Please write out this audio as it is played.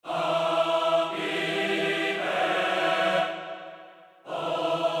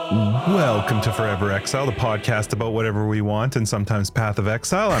Welcome to Forever Exile, the podcast about whatever we want and sometimes Path of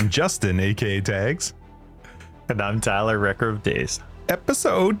Exile. I'm Justin, aka Tags. And I'm Tyler, Wrecker of Days.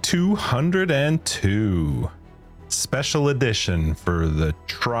 Episode 202. Special edition for the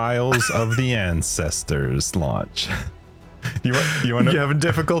Trials of the Ancestors launch. You having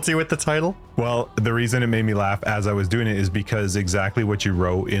difficulty with the title? Well, the reason it made me laugh as I was doing it is because exactly what you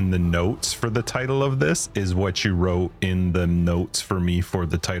wrote in the notes for the title of this is what you wrote in the notes for me for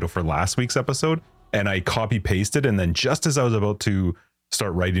the title for last week's episode. And I copy pasted, and then just as I was about to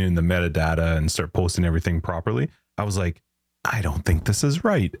start writing in the metadata and start posting everything properly, I was like, I don't think this is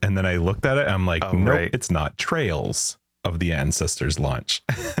right. And then I looked at it and I'm like, nope, right. It's not Trails of the Ancestors launch.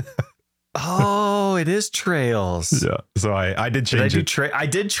 Oh, it is Trails. Yeah. So I did change it. I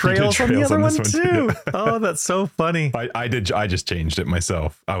did Trails on the other one too. Oh, that's so funny. I just changed it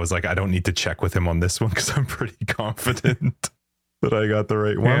myself. I was like, I don't need to check with him on this one because I'm pretty confident that I got the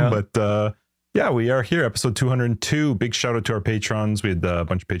right one. Yeah. But yeah, we are here, episode 202. Big shout out to our patrons. We had a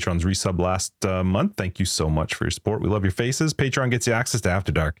bunch of patrons resub last month. Thank you so much for your support. We love your faces. Patreon gets you access to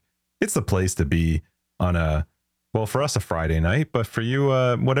After Dark. It's the place to be on well, for us, a Friday night, but for you,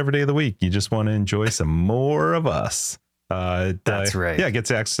 whatever day of the week, you just want to enjoy some more of us. That's right. Yeah, it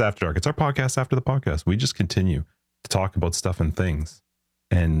gets access to After Dark. It's our podcast after the podcast. We just continue to talk about stuff and things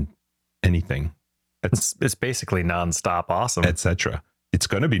and anything. It's basically nonstop awesome, etc. It's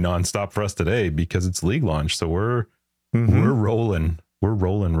going to be nonstop for us today because it's league launch. So we're rolling. We're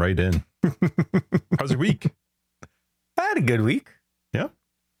rolling right in. How's your week? I had a good week. Yeah.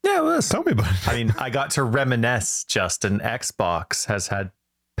 Yeah, it was. Tell me about it. I mean, I got to reminisce. Justin, Xbox has had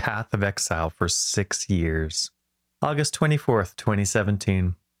Path of Exile for 6 years. August 24th,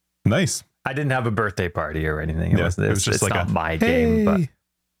 2017. Nice. I didn't have a birthday party or anything. It was just it's like not my game, but it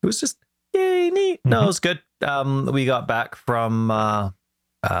was just yay neat. No, it was good. We got back from my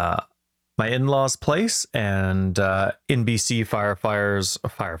in-laws' place, and in BC, forest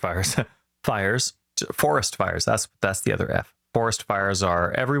fires. That's the other F. Forest fires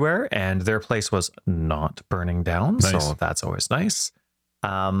are everywhere, and their place was not burning down. Nice. So that's always nice.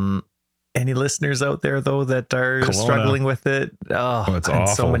 Any listeners out there, though, that are Kelowna. Struggling with it? Oh, it's and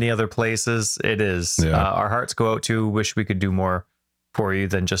awful. so many other places. It is. Yeah. Our hearts go out to you. Wish we could do more for you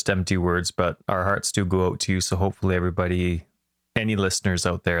than just empty words, but our hearts do go out to you. So hopefully everybody, any listeners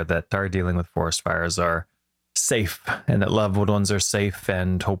out there that are dealing with forest fires are safe, and that loved ones are safe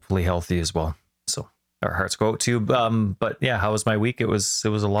and hopefully healthy as well. So our hearts go out to you. But yeah, how was my week? It was a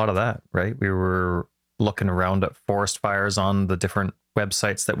lot of that, right? We were looking around at forest fires on the different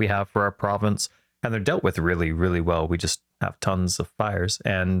websites that we have for our province, and they're dealt with really, really well. We just have tons of fires,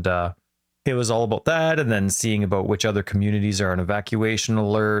 and it was all about that. And then seeing about which other communities are on evacuation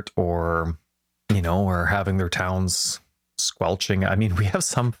alert, or, or having their towns squelching. I mean, we have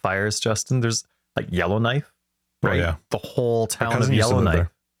some fires, Justin. There's like Yellowknife, right? Oh, yeah. The whole town of Yellowknife.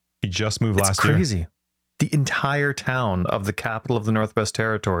 He just moved last year. It's crazy. The entire town of the capital of the Northwest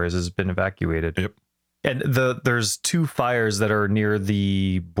Territories has been evacuated. Yep. And there's two fires that are near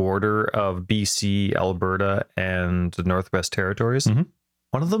the border of BC, Alberta, and the Northwest Territories. Mm-hmm.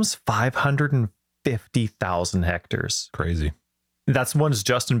 One of them's 550,000 hectares. Crazy. That's one's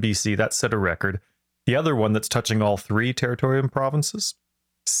just in BC. That set a record. The other one that's touching all three territorial provinces,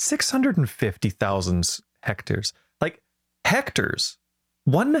 650,000 hectares. Like hectares.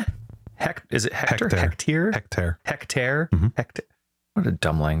 Is it hectare? Hectare. Hectare. Mm-hmm. Hectare. What a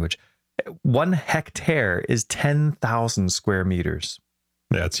dumb language. 1 hectare is 10,000 square meters.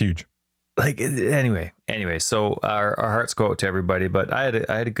 Yeah, it's huge. Like anyway. So our hearts go out to everybody. But I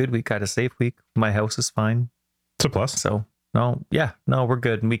had a good week. I had a safe week. My house is fine. It's a plus. So we're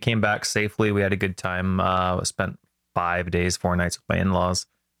good. And we came back safely. We had a good time. Spent 5 days, 4 nights with my in-laws.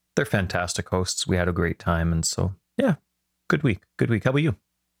 They're fantastic hosts. We had a great time, and so yeah, good week. How about you?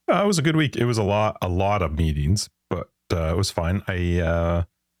 It was a good week. It was a lot of meetings, but it was fine. What'd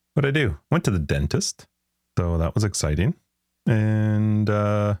I do? Went to the dentist, so that was exciting. And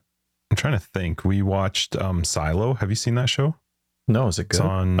I'm trying to think. We watched Silo. Have you seen that show? No, is it good?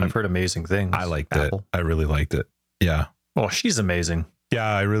 I've heard amazing things. I liked it. I really liked it. Yeah. Oh, she's amazing. Yeah,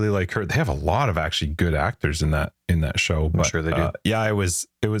 I really like her. They have a lot of actually good actors in that show. I'm sure they do. Yeah, it was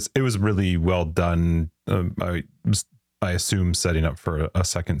really well done. I assume setting up for a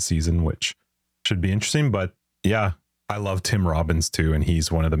second season, which should be interesting. But yeah, I love Tim Robbins too, and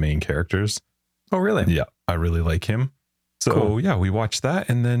he's one of the main characters. Oh, really? Yeah, I really like him. So cool. Yeah, we watched that,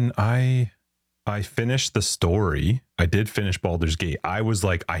 and then I finished the story. I did finish Baldur's Gate. I was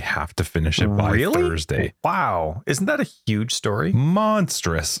like, I have to finish it by Thursday. Wow, isn't that a huge story?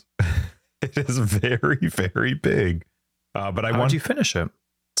 Monstrous. It is very, very big. But How did you finish it?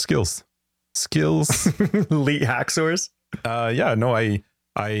 skills. Elite hacksaws. Yeah, no, I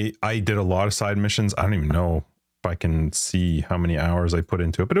did a lot of side missions. I don't even know if I can see how many hours I put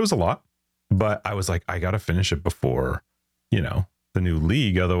into it, but it was a lot. But I was like, I gotta finish it before, the new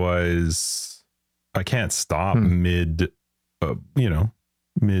league. Otherwise, I can't stop mid.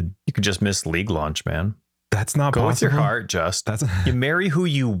 Mid. You could just miss league launch, man. That's not go possible. With your heart. Just you marry who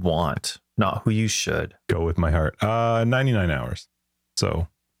you want, not who you should. Go with my heart. 99 hours. So.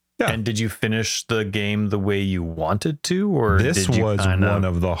 Yeah. And did you finish the game the way you wanted to, or this did you was one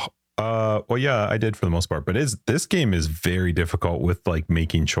of the well, yeah, I did for the most part, but this game is very difficult with like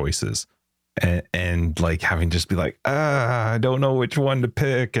making choices and like having just be like, I don't know which one to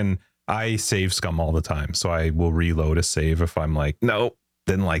pick. And I save scum all the time. So I will reload a save if I'm like, nope,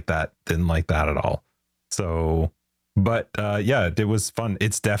 didn't like that at all. So, but yeah, it was fun.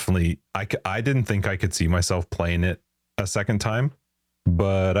 It's definitely, I didn't think I could see myself playing it a second time.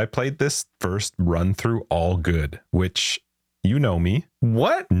 But I played this first run through all good, which you know me.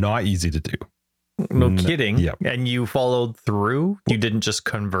 What? Not easy to do. No kidding. Yep. And you followed through? You didn't just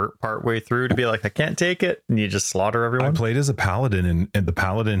convert partway through to be like, I can't take it, and you just slaughter everyone? I played as a paladin, and the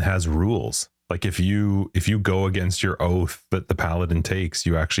paladin has rules. Like if you go against your oath that the paladin takes,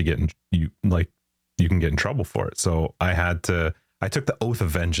 you actually you can get in trouble for it. So I took the oath of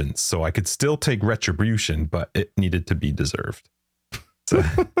vengeance, so I could still take retribution, but it needed to be deserved. So,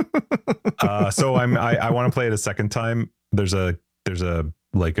 I want to play it a second time. There's a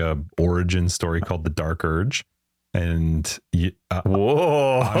like a origin story called The Dark Urge, and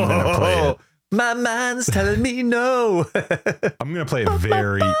whoa, I'm gonna play it. My mind's telling me no. I'm gonna play it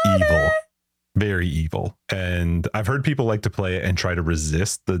very evil, and I've heard people like to play it and try to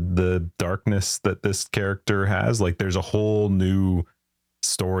resist the darkness that this character has. Like there's a whole new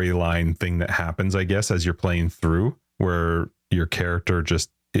storyline thing that happens, I guess, as you're playing through, where your character just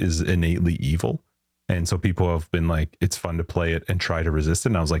is innately evil. And so people have been like, it's fun to play it and try to resist it.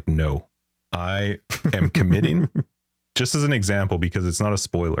 And I was like, no, I am committing. Just as an example, because it's not a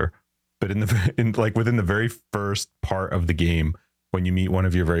spoiler, but within the very first part of the game, when you meet one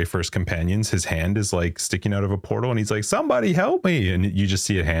of your very first companions, his hand is like sticking out of a portal and he's like, somebody help me. And you just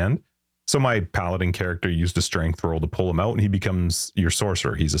see a hand. So my paladin character used a strength roll to pull him out, and he becomes your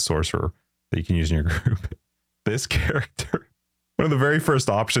sorcerer. He's a sorcerer that you can use in your group. This character, one of the very first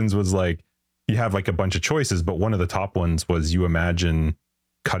options was like, you have like a bunch of choices, but one of the top ones was you imagine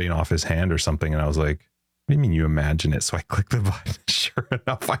cutting off his hand or something. And I was like, what do you mean you imagine it? So I clicked the button. Sure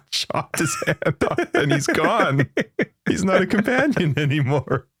enough, I chopped his hand off and he's gone. He's not a companion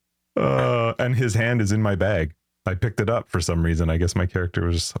anymore. And his hand is in my bag. I picked it up for some reason. I guess my character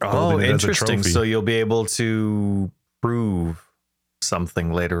was holding it interesting. as a trophy. So you'll be able to prove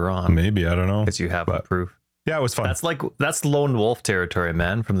something later on. Maybe, I don't know. Because you have a proof. Yeah, it was fun. That's lone wolf territory,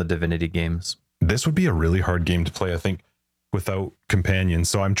 man, from the Divinity games. This would be a really hard game to play, I think, without companions.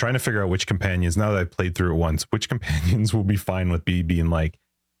 So I'm trying to figure out which companions, now that I've played through it once, which companions will be fine with me being like,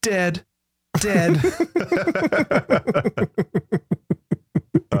 dead.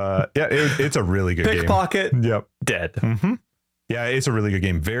 Yeah, it's a really good game. Pickpocket. Yep. Dead. Mm-hmm. Yeah, it's a really good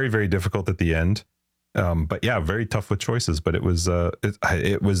game. Very, very difficult at the end. But yeah, very tough with choices. But it's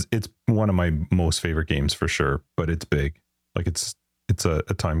one of my most favorite games for sure. But it's big. Like it's a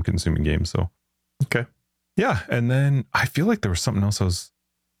time consuming game. So okay. Yeah, and then I feel like there was something else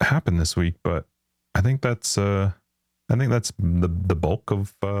happened this week, but I think that's the bulk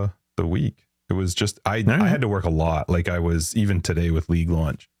of the week. It was just I had to work a lot. Like I was even today with League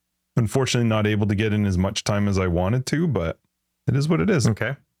launch. Unfortunately, not able to get in as much time as I wanted to, but it is what it is.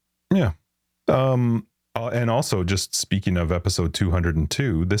 Okay. Yeah. And also, just speaking of episode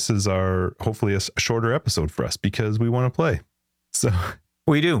 202, this is hopefully a shorter episode for us because we want to play. So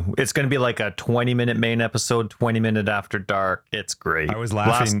we do. It's going to be like a 20-minute main episode, 20-minute after dark. It's great. I was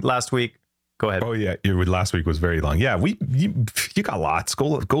laughing last week. Go ahead. Oh yeah, last week was very long. Yeah, you got lots.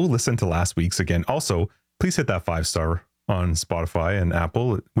 Go listen to last week's again. Also, please hit that 5-star on Spotify and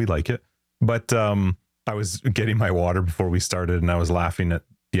Apple. We like it. But I was getting my water before we started, and I was laughing at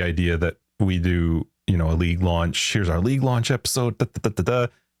the idea that we do, a League launch. Here's our League launch episode,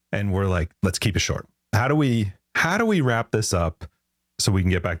 and we're like, let's keep it short. How do we wrap this up so we can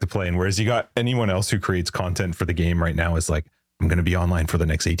get back to playing? Whereas you got anyone else who creates content for the game right now is like, I'm going to be online for the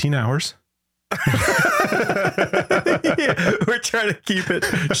next 18 hours. Yeah, we're trying to keep it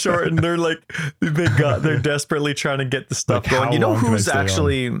short, and they're desperately trying to get the stuff going. You know who's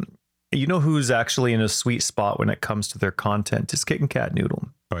actually in a sweet spot when it comes to their content is Kit Kat Noodle.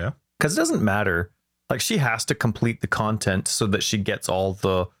 Oh yeah, because it doesn't matter. Like she has to complete the content so that she gets all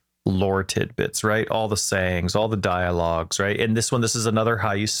the lore tidbits, right? All the sayings, all the dialogues, right? And this is another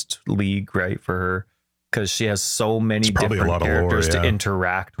heist league, right, for her, because she has so many different characters to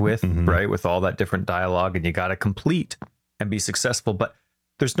interact with, right? With all that different dialogue, and you got to complete and be successful, but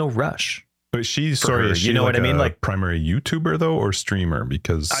there's no rush. But she's sorry, you know what I mean? Like primary YouTuber though, or streamer?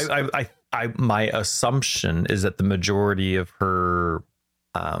 Because my assumption is that the majority of her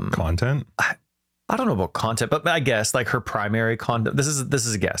content. I don't know about content, but I guess like her primary content. This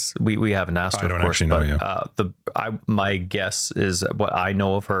is a guess. We haven't asked her. I don't actually know. My guess is what I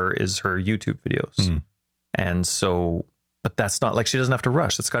know of her is her YouTube videos, and so. But that's not like she doesn't have to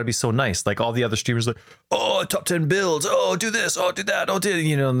rush. That's got to be so nice. Like all the other streamers, like, oh, top 10 builds. Oh, do this. Oh, do that. Oh,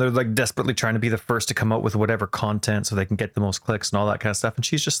 and they're like desperately trying to be the first to come out with whatever content so they can get the most clicks and all that kind of stuff. And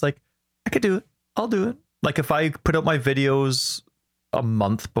she's just like, I could do it. I'll do it. Like if I put out my videos a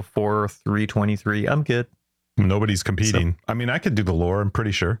month before 3/23, I'm good. Nobody's competing. So, I mean, I could do the lore. I'm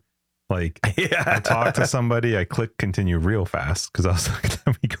pretty sure. Like, I talk to somebody, I click continue real fast because I was like,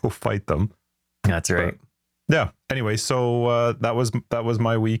 let me go fight them. That's right. Yeah. Anyway, so that was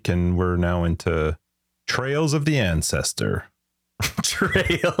my week, and we're now into Trails of the Ancestor.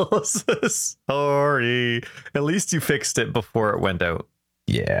 Trails. Sorry. At least you fixed it before it went out.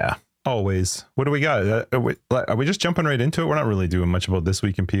 Yeah. Always. What do we got? Are we just jumping right into it? We're not really doing much about this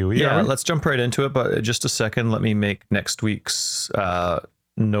week in PoE. Yeah, let's jump right into it. But just a second, let me make next week's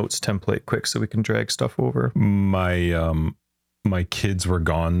notes template quick so we can drag stuff over. My kids were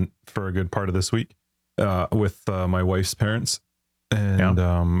gone for a good part of this week. With my wife's parents,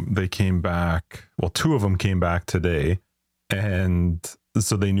 and they came back. Well, two of them came back today, and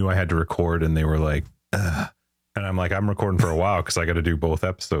so they knew I had to record, and they were like, ugh. And I'm like, I'm recording for a while because I got to do both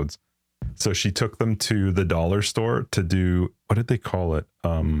episodes. So she took them to the dollar store to do, what did they call it?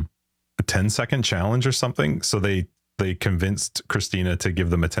 A 10-second challenge or something. So they convinced Christina to give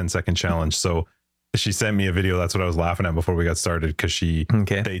them a 10-second challenge. So she sent me a video. That's what I was laughing at before we got started, because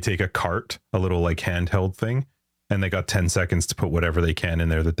they take a cart, a little like handheld thing, and they got 10 seconds to put whatever they can in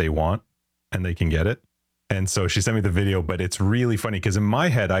there that they want, and they can get it. And so she sent me the video, but it's really funny because in my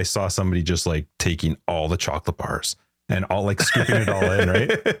head, I saw somebody just like taking all the chocolate bars and all like scooping it all in,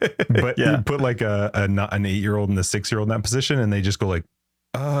 right? But you put like an 8-year-old and a 6-year-old in that position, and they just go like,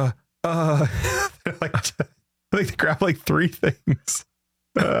 like they grab like 3 things.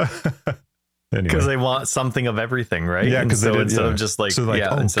 Because they want something of everything, right? Yeah, because instead of just like,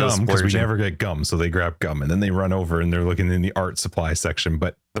 gum, because we never get gum, so they grab gum, and then they run over and they're looking in the art supply section,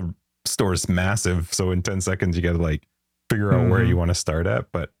 but the store is massive, so in 10 seconds you got to like figure out where you want to start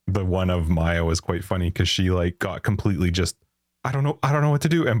at. But the one of Maya was quite funny because she like got completely just, I don't know what to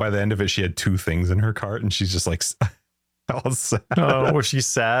do, and by the end of it she had 2 things in her cart, and she's just like all sad. Oh, was she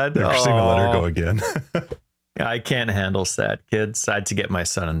sad? They're just gonna let her go again. I can't handle sad kids. I had to get my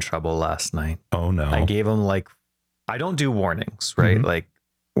son in trouble last night. Oh no. I gave him like, I don't do warnings, right? Like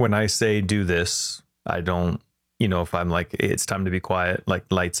when I say do this, I don't, if I'm like, it's time to be quiet, like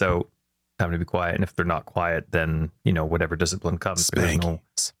lights out, time to be quiet. And if they're not quiet, then, whatever discipline comes.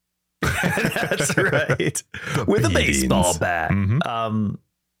 Spankings. That's right. With a baseball bat.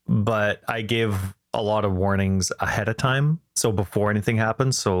 But I give a lot of warnings ahead of time. So before anything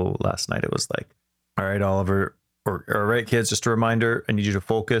happens. So last night it was like, all right, Oliver, or all right, kids, just a reminder, I need you to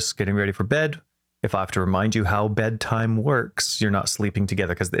focus, getting ready for bed. If I have to remind you how bedtime works, you're not sleeping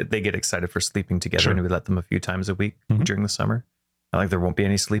together, because they get excited for sleeping together. And we let them a few times a week during the summer. There won't be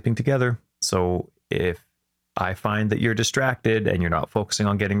any sleeping together. So if I find that you're distracted and you're not focusing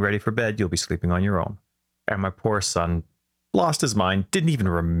on getting ready for bed, you'll be sleeping on your own. And my poor son lost his mind, didn't even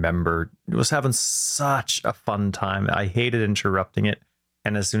remember, was having such a fun time. I hated interrupting it.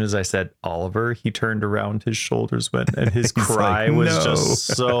 And as soon as I said Oliver, he turned around, his shoulders went, and his cry was just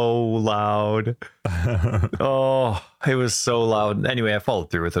so loud. Oh, it was so loud. Anyway, I followed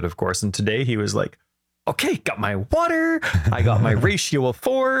through with it, of course. And today he was like, okay, got my water. I got my ratio of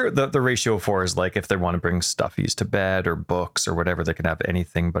 4. The ratio of 4 is like if they want to bring stuffies to bed or books or whatever, they can have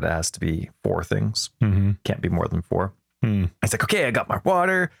anything, but it has to be 4 things. Can't be more than 4. I was like, okay, I got my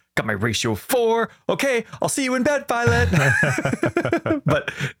water, got my ratio of 4. Okay, I'll see you in bed, Violet.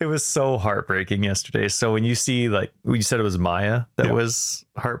 But it was so heartbreaking yesterday. So when you see, like, you said it was Maya that was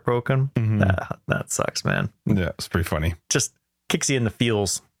heartbroken, that sucks, man. Yeah, it's pretty funny. Just kicks you in the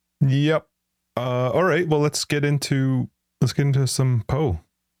feels. Yep. All right. Well, let's get into some Poe.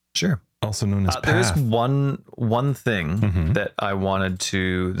 Sure. Also known as there is one thing that I wanted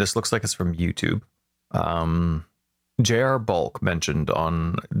to. This looks like it's from YouTube. J.R. Bulk mentioned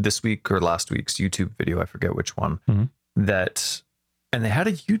on this week or last week's YouTube video, I forget which one, that, and they had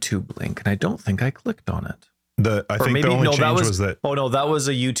a YouTube link, and I don't think I clicked on it. I think the only change was that. Oh no, that was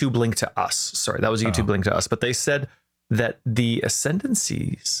a YouTube link to us. Sorry, that was a YouTube link to us. But they said that the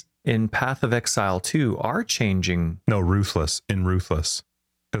ascendancies in Path of Exile 2 are changing. No, Ruthless. In Ruthless.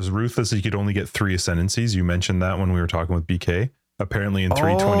 Because Ruthless, you could only get 3 ascendancies. You mentioned that when we were talking with BK. Apparently in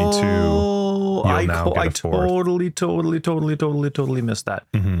 322, I get a 4th. totally missed that.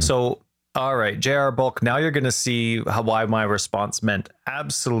 So, all right, JR Bulk, now you're going to see why my response meant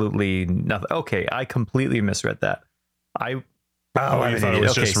absolutely nothing. Okay, I completely misread that. You thought it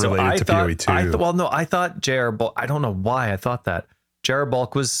was just related to PoE 2. Well, no, I thought JR Bulk, I don't know why I thought that. JR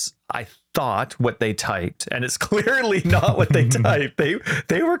Bulk was, I thought, what they typed, and it's clearly not what they typed.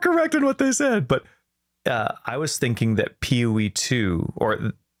 They were correct in what they said, but I was thinking that PoE 2,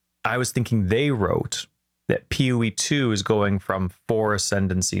 or I was thinking they wrote that PoE 2 is going from 4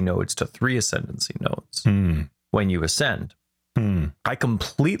 ascendancy nodes to 3 ascendancy nodes when you ascend. I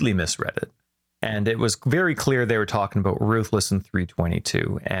completely misread it. And it was very clear they were talking about Ruthless in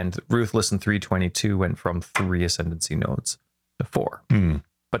 322. And Ruthless in 322 went from 3 ascendancy nodes to 4.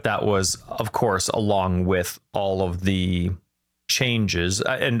 But that was, of course, along with all of the changes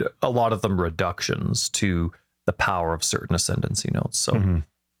and a lot of them reductions to the power of certain ascendancy nodes. So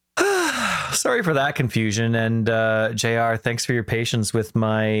sorry for that confusion. And JR, thanks for your patience with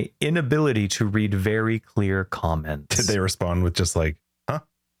my inability to read very clear comments. Did they respond with just like, huh?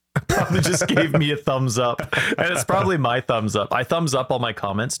 Probably just gave me a thumbs up. And it's probably my thumbs up. I thumbs up all my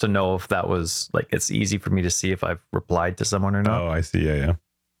comments to know if that was like, it's easy for me to see if I've replied to someone or not. Oh, I see. Yeah.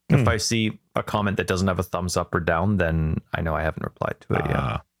 If I see a comment that doesn't have a thumbs up or down, then I know I haven't replied to it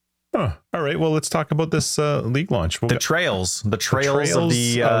yet. All right. Well, let's talk about this league launch. The trails of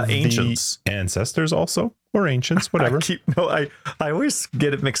the ancients, the ancestors, also, or ancients, whatever. I always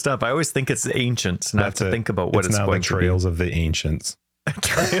get it mixed up. I always think it's ancients, and I have to think about what it's now going the trails of the ancients.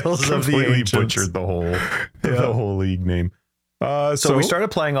 Trails of the ancients. Butchered the whole league name. So we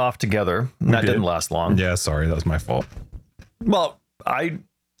started playing off together. And that didn't last long. Yeah, sorry, that was my fault. Well, I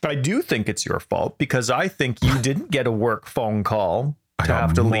do think it's your fault because I think you didn't get a work phone call to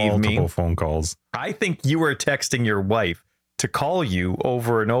have to leave me. Multiple phone calls. I think you were texting your wife to call you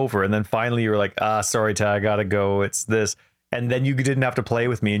over and over, and then finally you were like, sorry, Ty, I gotta go. It's this. And then you didn't have to play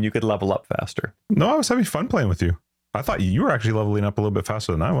with me and you could level up faster. No, I was having fun playing with you. I thought you were actually leveling up a little bit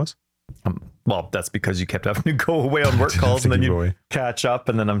faster than I was. Well, that's because you kept having to go away on work calls and then you catch up,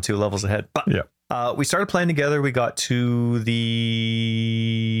 and then I'm 2 levels ahead. But we started playing together. We got to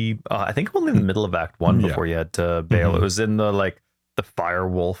the, I think only in the middle of Act 1 before you had to bail. It was in the Fire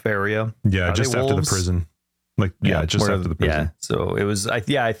Wolf area. Yeah, just after the prison. Just after the prison. Yeah, so it was, I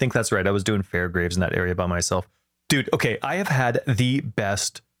think that's right. I was doing Fairgraves in that area by myself. Dude, okay, I have had the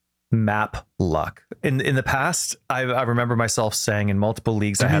best map luck. In the past, I remember myself saying in multiple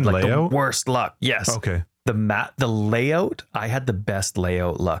leagues, I had the worst luck. Yes. Okay. The layout, I had the best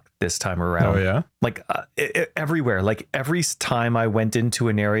layout luck this time around. Oh yeah. Everywhere, every time I went into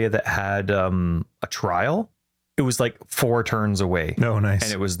an area that had a trial, it was 4 turns away. Oh, nice.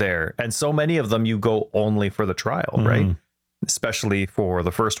 And it was there. And so many of them you go only for the trial, right? Especially for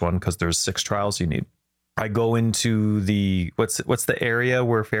the first one, because there's 6 trials you need. I go into the what's the area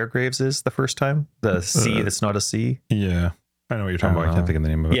where Fairgraves is the first time? The sea that's not a sea. Yeah, I know what you're talking about. I can't think of the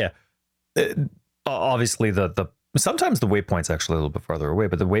name of it. Yeah, obviously the sometimes the waypoint's actually a little bit farther away,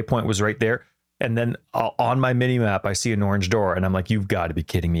 but the waypoint was right there. And then on my mini map, I see an orange door, and I'm like, "You've got to be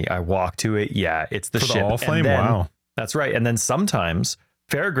kidding me!" I walk to it. Yeah, it's the ship. All Flame. Wow, that's right. And then sometimes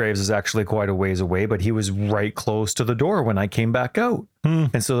Fairgraves is actually quite a ways away, but he was right close to the door when I came back out.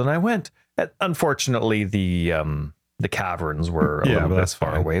 And so then I went. Unfortunately, the caverns were a little bit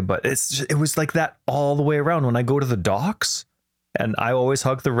far away, but it was like that all the way around. When I go to the docks, and I always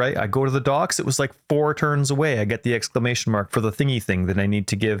hug the right, I go to the docks, it was 4 turns away. I get the exclamation mark for the thingy thing that I need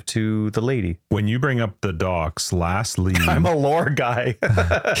to give to the lady. When you bring up the docks, last league, I'm a lore guy.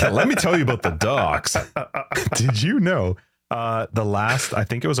 Let me tell you about the docks. Did you know the last? I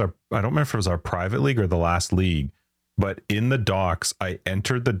think it was I don't remember if it was our private league or the last league. But in the docks, I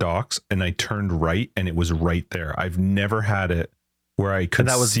entered the docks and I turned right, and it was right there. I've never had it where I could see. And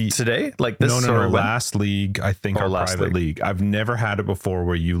that was today? This? No. Last league, I think our private league. I've never had it before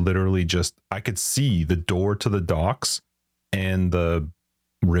where you literally I could see the door to the docks and the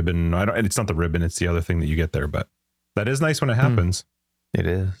ribbon. It's not the ribbon. It's the other thing that you get there. But that is nice when it happens. It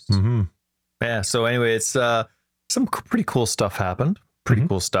is. Yeah. So anyway, it's some pretty cool stuff happened. Pretty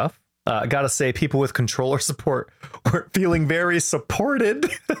cool stuff. I gotta say, people with controller support were feeling very supported.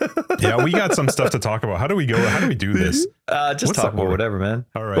 Yeah, we got some stuff to talk about. How do we go? How do we do this? Just talk about whatever, man.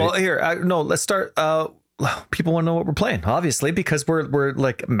 All right. Well, here, let's start. people want to know what we're playing, obviously, because we're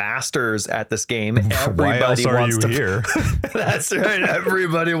like masters at this game. Why else are you to here? That's right.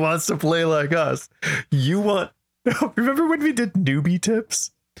 Everybody wants to play like us. You want? Remember when we did newbie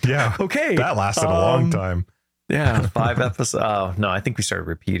tips? Yeah. Okay. That lasted a long time. Yeah, 5 episodes. Oh no, I think we started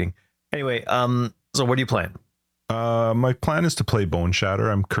repeating. Anyway, so what are you playing? My plan is to play Bone Shatter.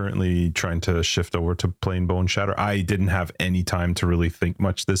 I'm currently trying to shift over to playing Bone Shatter. I didn't have any time to really think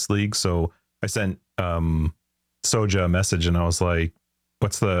much this league, so I sent Soja a message and I was like,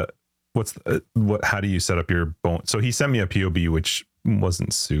 how do you set up your bone? So he sent me a POB, which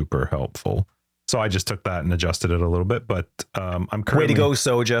wasn't super helpful. So I just took that and adjusted it a little bit, but I'm currently... Way to go,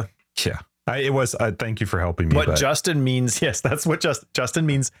 Soja. Yeah. Thank you for helping me. What Justin means, yes, that's what Justin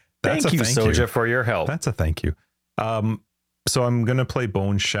means. Thank you, Soja, for your help. That's a thank you. So I'm going to play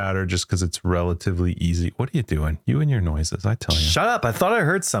Bone Shatter just because it's relatively easy. What are you doing? You and your noises, I tell you. Shut up. I thought I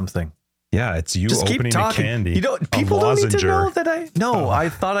heard something. Yeah, it's you just opening a candy. People don't need to know that I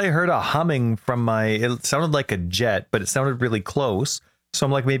thought I heard a humming from it sounded like a jet, but it sounded really close. So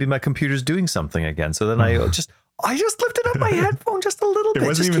I'm like, maybe my computer's doing something again. So then I just lifted up my headphone just a little bit. It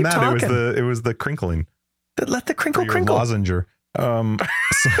wasn't even that. Talking. It was the crinkling. Let the crinkle. Lozenger.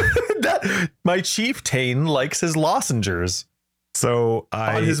 My chieftain likes his lozengers. So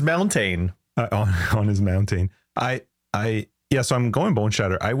on his mountain. On his mountain. So I'm going Bone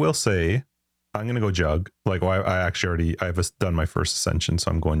Shatter. I will say I'm gonna go Jug. Like, well, I've done my first ascension,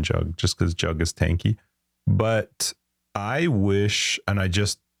 so I'm going Jug just because Jug is tanky. But I wish, and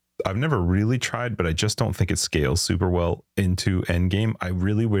I've never really tried, but I just don't think it scales super well into endgame. I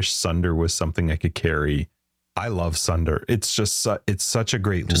really wish Sunder was something I could carry. I love Sunder. It's just it's such a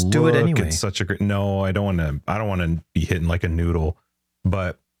great just look. Do it anyway. It's such a great. No, I don't want to be hitting like a noodle,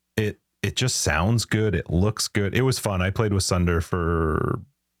 but it just sounds good. It looks good. It was fun. I played with Sunder for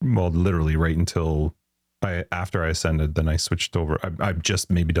literally right until after I ascended. Then I switched over. I've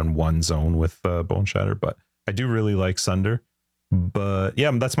just maybe done one zone with Bone Shatter, but I do really like Sunder. But yeah,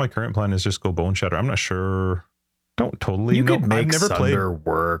 that's my current plan is just go Bone Shatter. I'm not sure. Don't totally. You could make I've never Sunder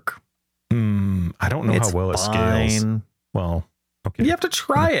work. I don't know how well it scales. Well, okay. You have to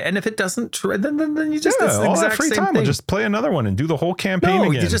try it, and if it doesn't try, then you just all that free time. We'll just play another one and do the whole campaign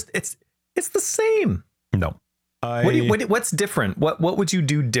again. It's the same. No. What's different? What would you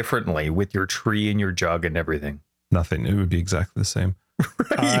do differently with your tree and your jug and everything? Nothing. It would be exactly the same.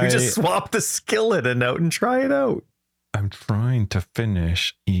 You just swap the skillet out and try it out. I'm trying to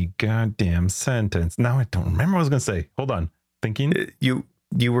finish a goddamn sentence. Now I don't remember what I was going to say. Hold on. Thinking.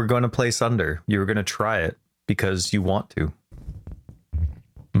 You were going to play Sunder. You were going to try it because you want to.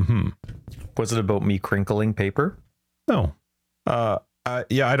 Mm-hmm. Was it about me crinkling paper? No.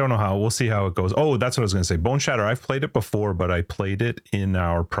 Yeah, I don't know how. We'll see how it goes. Oh, that's what I was going to say. Bone Shatter, I've played it before, but I played it in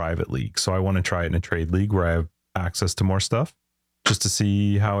our private league. So I want to try it in a trade league where I have access to more stuff just to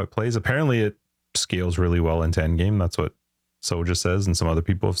see how it plays. Apparently it scales really well into endgame. That's what Soja says and some other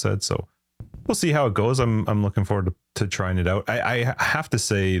people have said. So we'll see how it goes. I'm looking forward to trying it out. I have to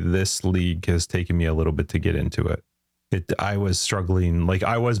say this league has taken me a little bit to get into it. I was struggling. Like,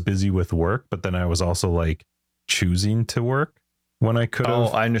 I was busy with work, but then I was also like choosing to work when I could have. Oh,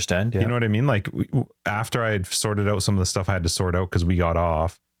 I understand. Yeah. You know what I mean? Like, after I had sorted out some of the stuff I had to sort out because I got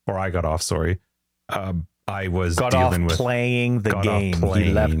off, sorry. I was dealing with playing the game.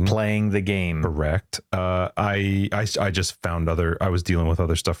 He left playing the game. Correct. I just found I was dealing with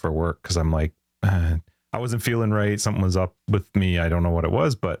other stuff for work because I'm like, I wasn't feeling right. Something was up with me. I don't know what it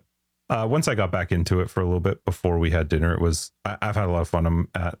was, but once I got back into it for a little bit before we had dinner, I've had a lot of fun. I'm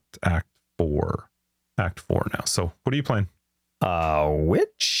at Act 4 now. So what are you playing?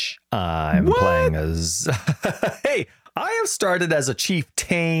 Which I'm playing as. Hey, I have started as a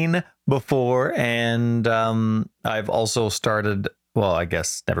chieftain before, and I've also started. Well, I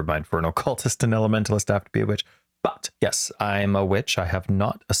guess never mind. For an occultist and elementalist, I have to be a witch. But yes, I'm a witch. I have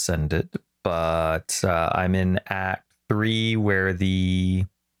not ascended, but I'm in Act 3 where the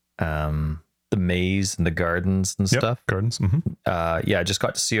maze and the gardens and stuff. Gardens. Mm-hmm. Yeah, I just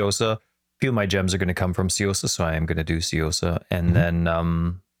got to Siosa. A few of my gems are going to come from Siosa, so I am going to do Siosa. And then,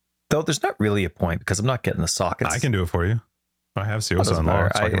 though there's not really a point because I'm not getting the sockets. I can do it for you. I have Siosa on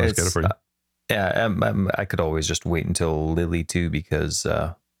there, so I can always get it for you. I could always just wait until Lily too, because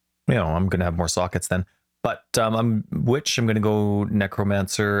I'm going to have more sockets then. But I'm witch. I'm going to go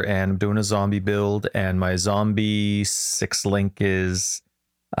necromancer, and I'm doing a zombie build. And my zombie 6 link is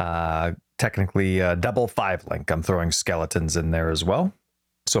technically a double 5 link. I'm throwing skeletons in there as well.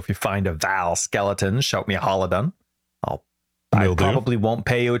 So if you find a Val skeleton, shout me a holodon. I probably won't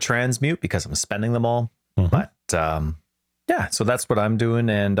pay you a transmute because I'm spending them all. Mm-hmm. But yeah, so that's what I'm doing,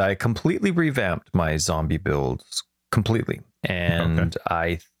 and I completely revamped my zombie builds completely. And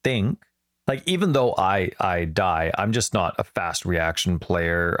I think, like, even though I die, I'm just not a fast reaction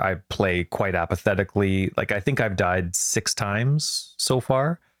player. I play quite apathetically. Like, I think I've died 6 times so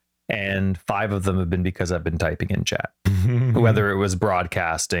far, and 5 of them have been because I've been typing in chat, whether it was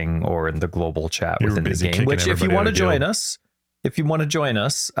broadcasting or in the global chat within the game. Which, if you want to join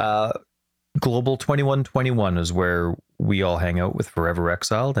us, Global 2121 is where we all hang out with Forever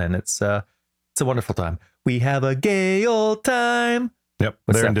Exiled, and it's a wonderful time. We have a gay old time. Yep,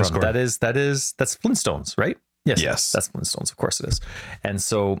 what's they're that in from? Discord. That's Flintstones, right? Yes, that's Flintstones. Of course it is. And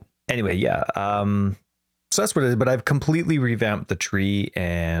so anyway, yeah. So that's what it is. But I've completely revamped the tree,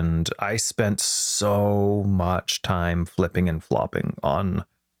 and I spent so much time flipping and flopping on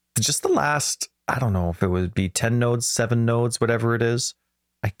just the last, I don't know if it would be 10 nodes, 7 nodes, whatever it is.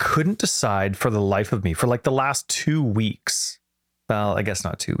 I couldn't decide for the life of me for like the last 2 weeks. Well, I guess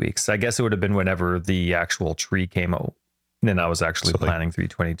not 2 weeks. I guess it would have been whenever the actual tree came out. And then I was actually planning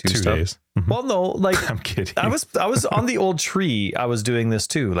 322 2 stuff. days. Well, no, like I'm kidding. I was on the old tree. I was doing this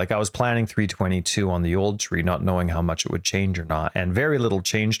too. Like I was planning 322 on the old tree, not knowing how much it would change or not, and very little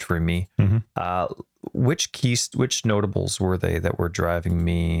changed for me. Which notables were they that were driving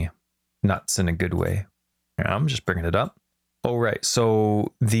me nuts in a good way? Yeah, I'm just bringing it up. Oh, right.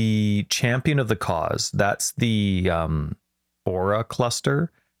 So the champion of the cause, that's the aura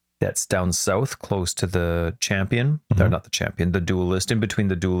cluster that's down south close to the champion. They're not the champion, the duelist, in between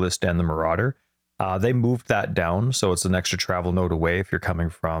the duelist and the marauder. They moved that down, so it's an extra travel node away if you're coming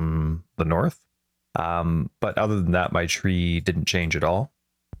from the north. But other than that, my tree didn't change at all.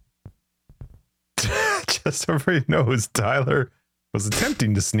 Just so everybody knows, Tyler was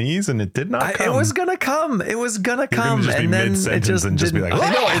attempting to sneeze and it did not come. It was gonna come. It was gonna come, just and then it just and just be like,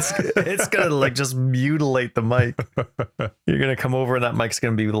 I know it's gonna like just mutilate the mic. You're gonna come over, and that mic's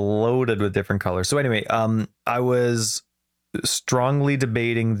gonna be loaded with different colors. So anyway, I was strongly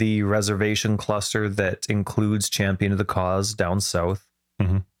debating the reservation cluster that includes Champion of the Cause down south,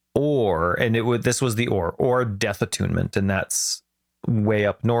 this was the or Death Attunement, and that's way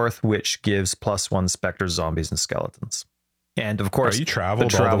up north, which gives +1 specters, zombies, and skeletons. And of course, are you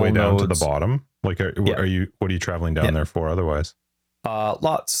traveled all the way down to the bottom? Like, what are you traveling down there for otherwise?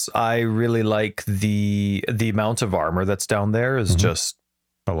 Lots. I really like the amount of armor that's down there is just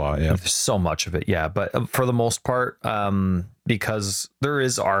a lot. Yeah, there's so much of it. Yeah, but for the most part, because there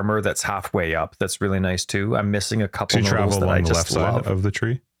is armor that's halfway up, that's really nice too. I'm missing a couple. So you travel along the left side of the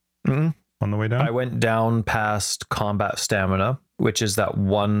tree on the way down. I went down past combat stamina, which is that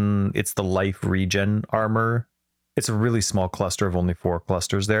one. It's the life regen armor. It's a really small cluster of only 4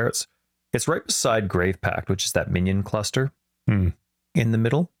 clusters there. It's right beside Grave Pact, which is that minion cluster in the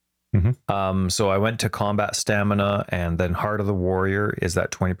middle. So I went to combat stamina, and then Heart of the Warrior is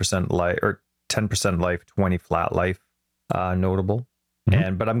that 20% life or 10% life, 20 flat life notable.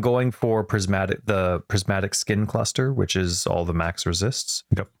 But I'm going for the prismatic skin cluster, which is all the max resists.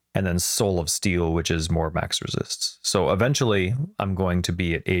 Yep. And then Soul of Steel, which is more max resists. So eventually I'm going to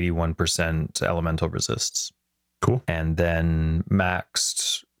be at 81% elemental resists. Cool. And then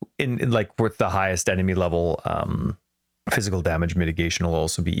maxed in like with the highest enemy level, physical damage mitigation will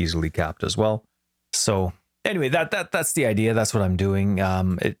also be easily capped as well. So anyway, that's the idea. That's what I'm doing.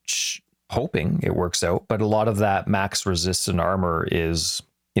 Hoping it works out, but a lot of that max resistant armor is,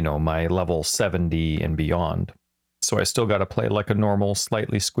 my level 70 and beyond. So I still got to play like a normal,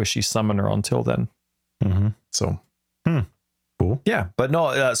 slightly squishy summoner until then. So. Cool. Yeah, but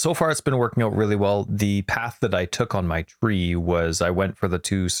no, so far it's been working out really well. The path that I took on my tree was I went for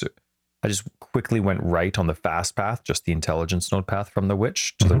I just quickly went right on the fast path, just the intelligence node path from the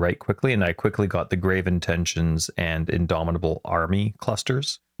witch to the right quickly. And I quickly got the Grave Intentions and Indomitable Army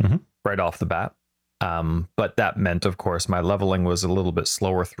clusters right off the bat. But that meant, of course, my leveling was a little bit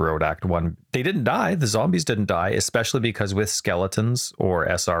slower throughout Act 1. They didn't die. The zombies didn't die, especially because with skeletons or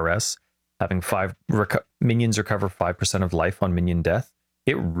SRS, having minions recover 5% of life on minion death,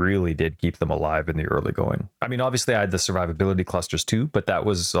 it really did keep them alive in the early going. I mean, obviously I had the survivability clusters too, but that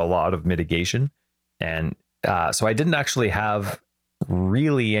was a lot of mitigation. And so I didn't actually have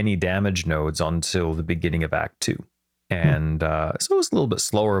really any damage nodes until the beginning of Act 2. And so it was a little bit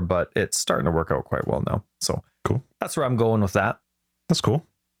slower, but it's starting to work out quite well now. So cool. That's where I'm going with that. That's cool.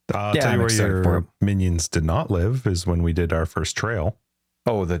 I'll tell you where your minions did not live is when we did our first trail.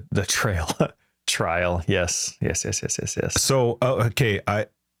 Oh, the trail trial. Yes. So, okay.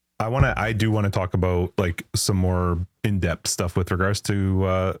 I do want to talk about like some more in-depth stuff with regards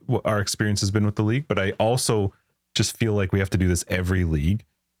to what our experience has been with the league. But I also just feel like we have to do this every league.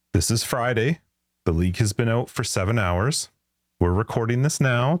 This is Friday. The league has been out for 7 hours. we're recording this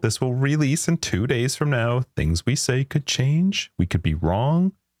now. This will release in 2 days from now. Things we say could change. We could be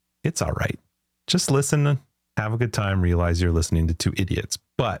wrong. It's all right. Just listen, have a good time, realize you're listening to two idiots.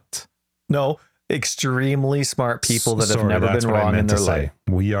 But no, extremely smart people that have never been wrong in their life.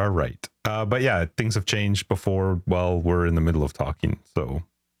 We are right. But yeah, things have changed before. Well, we're in the middle of talking. So,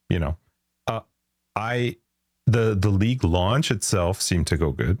 you know, the league launch itself seemed to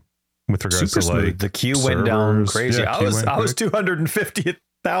go good with regards to like the queue went down crazy. Yeah, I was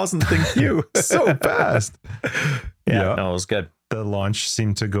 250,000th in queue. So fast. Yeah, no, it was good. The launch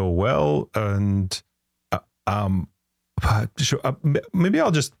seemed to go well, and maybe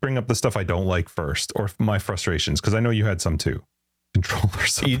I'll just bring up the stuff I don't like first, or my frustrations, because I know you had some too.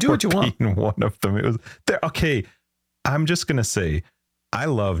 Controllers. You do what you want. One of them. It was there. Okay, I'm just gonna say, I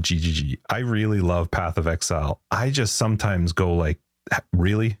love GGG. I really love Path of Exile. I just sometimes go like,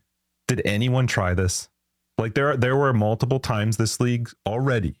 really? Did anyone try this? Like there were multiple times this league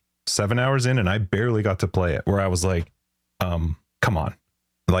already 7 hours in, and I barely got to play it, where I was like, come on.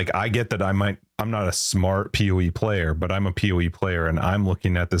 Like, I get that I'm not a smart PoE player, but I'm a PoE player, and I'm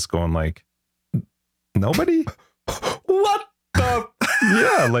looking at this going like, nobody? What the?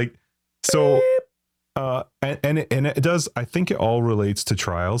 Yeah, like, so, and it does, I think it all relates to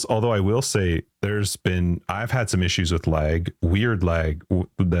trials. Although I will say I've had some issues with lag, weird lag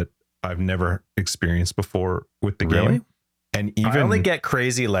that I've never experienced before with the game. And even I only get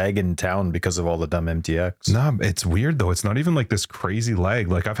crazy lag in town because of all the dumb MTX. No, it's weird though. It's not even like this crazy lag.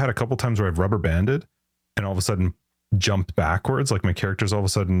 Like, I've had a couple times where I've rubber banded and all of a sudden jumped backwards. Like, my character's all of a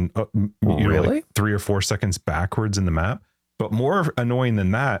sudden, like 3 or 4 seconds backwards in the map. But more annoying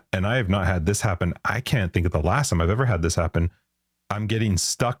than that, and I have not had this happen. I can't think of the last time I've ever had this happen. I'm getting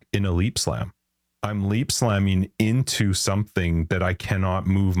stuck in a leap slam. I'm leap slamming into something that I cannot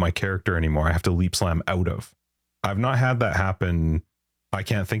move my character anymore. I have to leap slam out of. I've not had that happen. I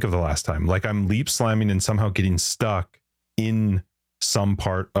can't think of the last time. Like, I'm leap slamming and somehow getting stuck in some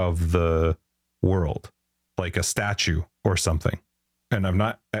part of the world, like a statue or something.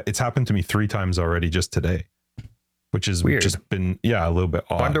 And it's happened to me 3 times already just today, which is weird. Just been, a little bit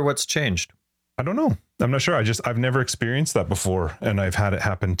odd. Wonder what's changed. I don't know. I'm not sure. I've never experienced that before, and I've had it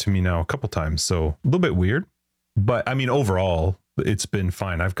happen to me now a couple times. So a little bit weird, but I mean, overall, it's been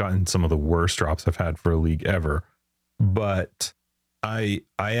fine. I've gotten some of the worst drops I've had for a league ever, but I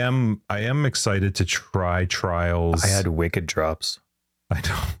am excited to try trials. I had wicked drops. I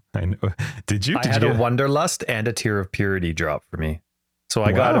know. Did you? I had a Wanderlust and a Tear of Purity drop for me. So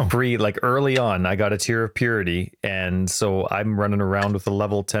I got a free, like, early on, I got a Tear of Purity, and so I'm running around with a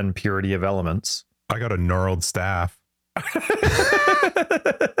level 10 Purity of Elements. I got a gnarled staff.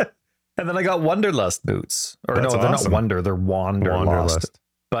 And then I got Wanderlust boots. Or That's no, they're awesome. not Wonder, they're Wanderlust.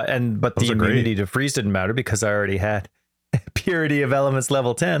 But the immunity to freeze didn't matter because I already had Purity of Elements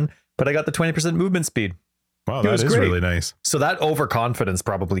level 10, but I got the 20% movement speed. Wow, that is great. Really nice. So that overconfidence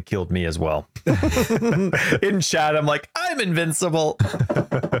probably killed me as well. In chat, I'm like, I'm invincible.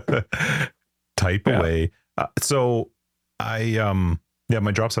 Type away. So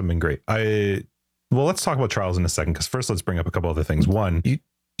my drops have been great. Well, let's talk about trials in a second, because first let's bring up a couple other things. One, you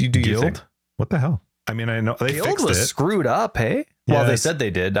do Guild? your thing. What the hell? I mean, I know they Guild fixed was it. Screwed up, hey? Yeah, well, they said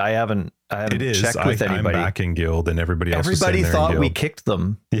they did. I haven't checked with anybody. I'm back in Guild, and everybody else thought we kicked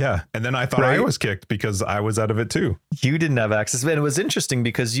them. Yeah, and then I thought I was kicked because I was out of it too. You didn't have access, and it was interesting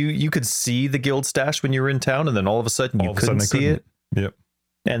because you could see the Guild stash when you were in town, and then all of a sudden you couldn't see it. Yep.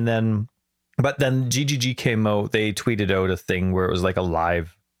 And then GGG came out. They tweeted out a thing where it was like a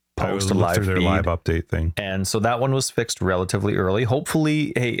live post, a live feed, their live update thing. And so that one was fixed relatively early.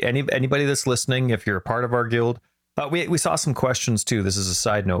 Hopefully, hey, anybody that's listening, if you're a part of our guild, we saw some questions too. This is a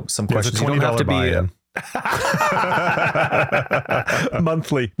side note. Some questions. You don't have to be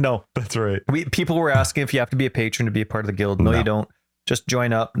monthly. No, that's right. People were asking if you have to be a patron to be a part of the guild. No, you don't. Just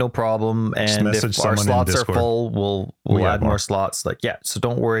join up, no problem. And if our slots are full, we'll add more slots. So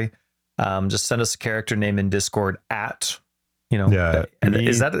don't worry. Just send us a character name in Discord at. Yeah. And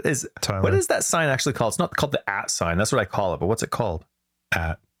what is that sign actually called? It's not called the @ sign. That's what I call it. But what's it called?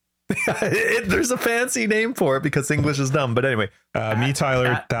 @ There's a fancy name for it because English is dumb. But anyway, me,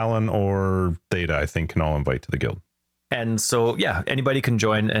 Tyler, Talon, or Theta, I think, can all invite to the guild. And so, anybody can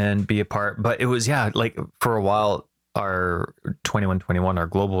join and be a part. But it was, like for a while, our 2121, our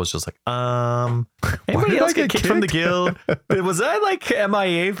global was just like, anybody else get kicked from the guild? Was I like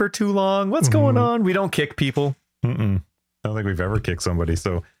MIA for too long? What's going on? We don't kick people. I don't think we've ever kicked somebody.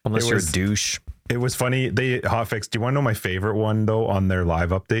 So unless you're a douche. It was funny. They hotfixed. Do you want to know my favorite one though on their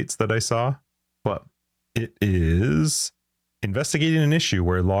live updates that I saw? What? It is investigating an issue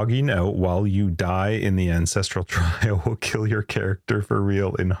where logging out while you die in the ancestral trial will kill your character for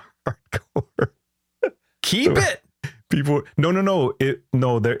real in hardcore. Keep it. People, no.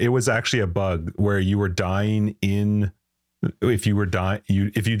 It was actually a bug where you were dying in. If you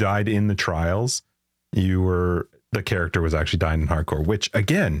died in the trials, the character was actually dying in hardcore. Which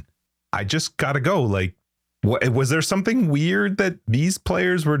again, I just gotta go. Like, what was there something weird that these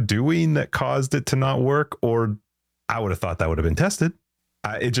players were doing that caused it to not work? Or I would have thought that would have been tested.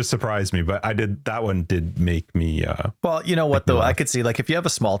 It just surprised me, but that one did make me. Well, you know what though, I could see like if you have a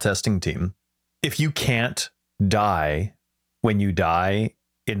small testing team, if you can't die when you die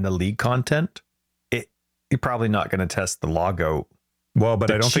in the league content, you're probably not going to test the logout. Well, but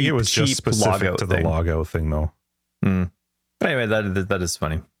I don't think it was just specific to the logout thing though. But anyway, that is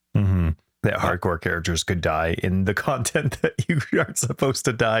funny. Mm-hmm. That hardcore characters could die in the content that you aren't supposed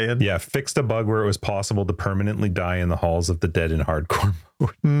to die in. Yeah, fixed a bug where it was possible to permanently die in the halls of the dead in hardcore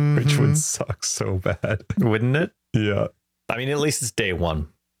mode, which would suck so bad. Wouldn't it? Yeah. I mean, at least it's day one.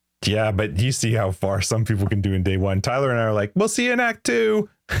 Yeah, but you see how far some people can do in day one. Tyler and I are like, we'll see you in Act 2.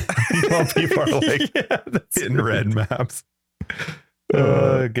 While people are like hitting red maps.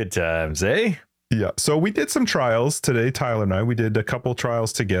 Good times, eh? Yeah. So we did some trials today, Tyler and I. We did a couple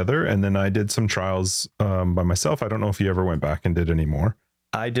trials together, and then I did some trials by myself. I don't know if you ever went back and did any more.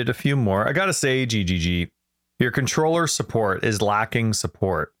 I did a few more. I got to say, GGG, your controller support is lacking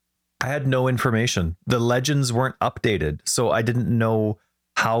support. I had no information. The legends weren't updated, so I didn't know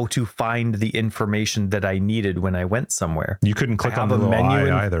how to find the information that I needed when I went somewhere. You couldn't click on the menu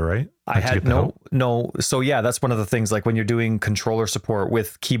either, right? I had no. So yeah, that's one of the things. Like when you're doing controller support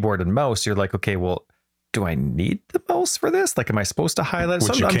with keyboard and mouse, you're like, okay, well, do I need the mouse for this? Like, am I supposed to highlight?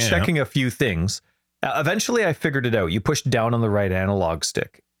 So I'm checking a few things. Eventually, I figured it out. You push down on the right analog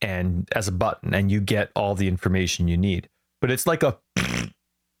stick and as a button, and you get all the information you need. But it's like a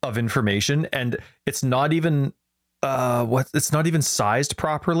of information, and it's not even. It's not even sized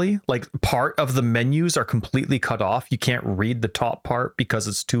properly. Like part of the menus are completely cut off. You can't read the top part because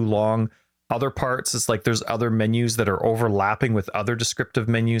it's too long. Other parts, it's like there's other menus that are overlapping with other descriptive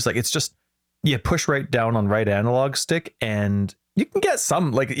menus. Like it's just, you push right down on right analog stick and you can get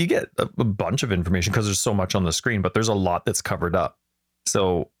some, like you get a bunch of information because there's so much on the screen, but there's a lot that's covered up.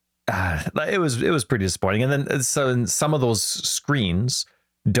 So it was pretty disappointing. And then so in some of those screens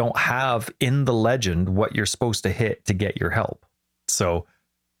don't have in the legend what you're supposed to hit to get your help. So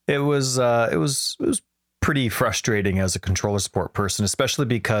it was pretty frustrating as a controller support person, especially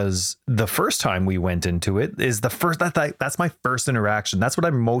because the first time we went into it is that's my first interaction. That's what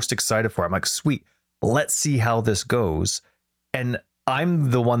I'm most excited for. I'm like, sweet, let's see how this goes. And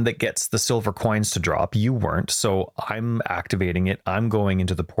I'm the one that gets the silver coins to drop. You weren't. So I'm activating it. I'm going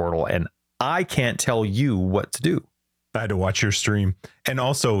into the portal and I can't tell you what to do. I had to watch your stream. And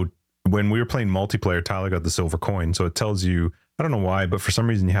also when we were playing multiplayer, Tyler got the silver coin. So it tells you, I don't know why, but for some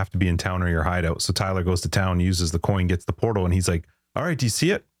reason you have to be in town or your hideout. So Tyler goes to town, uses the coin, gets the portal, and he's like, all right, do you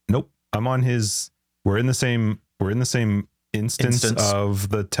see it? Nope. I'm on his, we're in the same instance. Of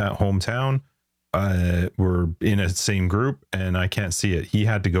the hometown. We're in a same group and I can't see it. He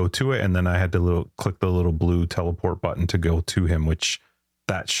had to go to it. And then I had to click the little blue teleport button to go to him, which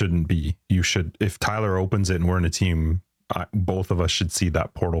that shouldn't be. You should, if Tyler opens it and we're in a team, both of us should see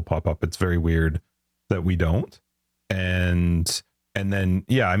that portal pop up. It's very weird that we don't. And then,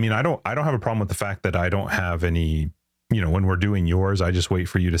 yeah, I mean, I don't have a problem with the fact that I don't have any, when we're doing yours, I just wait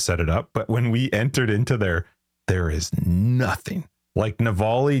for you to set it up. But when we entered into there is nothing. Like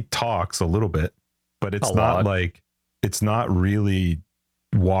Navali talks a little bit, but it's not like, it's not really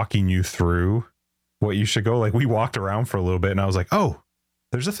walking you through what you should go. Like we walked around for a little bit and I was like, oh,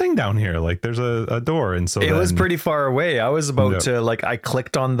 there's a thing down here. Like there's a door. And so it was pretty far away. I was about to I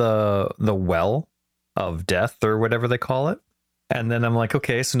clicked on the well of death or whatever they call it. And then I'm like,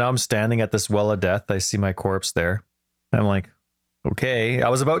 okay, so now I'm standing at this well of death. I see my corpse there. I'm like, okay, I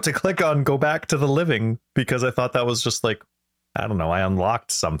was about to click on go back to the living because I thought that was just like, I don't know. I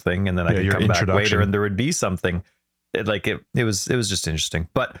unlocked something and then I could come back later and there would be something. It was just interesting.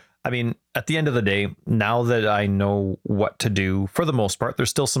 But I mean, at the end of the day, now that I know what to do, for the most part, there's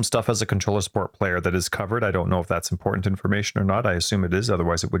still some stuff as a controller support player that is covered. I don't know if that's important information or not. I assume it is.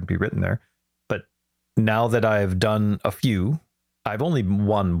 Otherwise, it wouldn't be written there. But now that I've done a few, I've only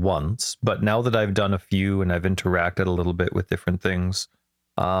won once, but now that I've done a few and I've interacted a little bit with different things,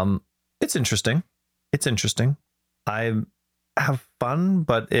 it's interesting. It's interesting. I have fun,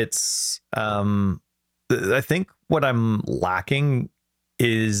 but it's, I think what I'm lacking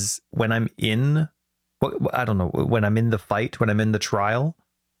is when I'm in, I don't know, when I'm in the fight, when I'm in the trial,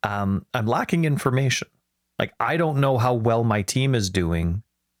 I'm lacking information. Like, I don't know how well my team is doing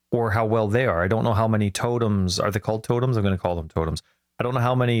or how well they are. I don't know how many totems, are they called totems? I'm going to call them totems. I don't know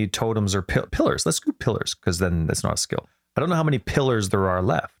how many totems are pillars. Let's do pillars, because then it's not a skill. I don't know how many pillars there are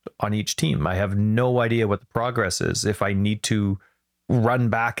left on each team. I have no idea what the progress is. If I need to run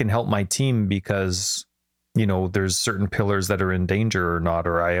back and help my team because, you know, there's certain pillars that are in danger or not,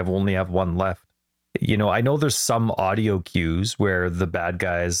 or I only have one left. You know, I know there's some audio cues where the bad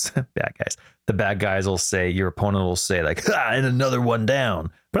guys will say, your opponent will say like, and another one down.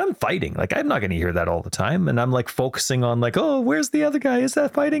 But I'm fighting. Like, I'm not going to hear that all the time. And I'm like focusing on like, oh, where's the other guy? Is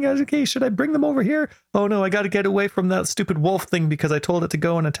that fighting? Okay, should I bring them over here? Oh no, I got to get away from that stupid wolf thing because I told it to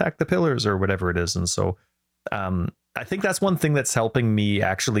go and attack the pillars or whatever it is. And so I think that's one thing that's helping me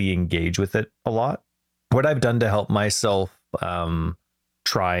actually engage with it a lot. What I've done to help myself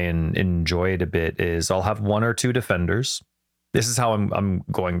try and enjoy it a bit is I'll have one or two defenders. This is how I'm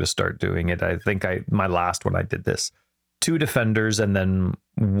going to start doing it. I think my last one I did this. 2 defenders and then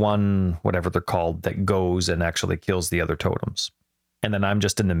one, whatever they're called, that goes and actually kills the other totems. And then I'm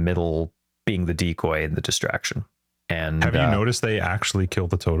just in the middle being the decoy and the distraction. And have you noticed they actually kill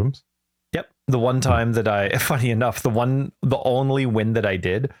the totems? Yep. The one time that funny enough, the only win that I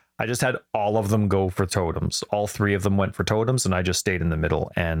did, I just had all of them go for totems. All 3 of them went for totems and I just stayed in the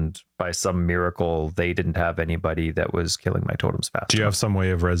middle. And by some miracle, they didn't have anybody that was killing my totems fast. Do you have some way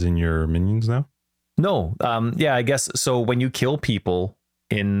of rezzing your minions now? No. Yeah, I guess so. When you kill people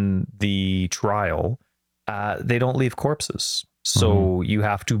in the trial, they don't leave corpses. So you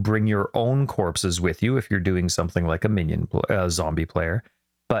have to bring your own corpses with you if you're doing something like a zombie player.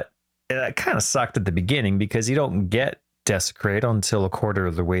 But it kind of sucked at the beginning because you don't get Desecrate until a quarter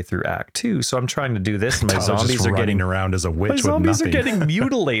of the way through Act 2. So I'm trying to do this, and my zombies are getting around as a witch. My zombies are getting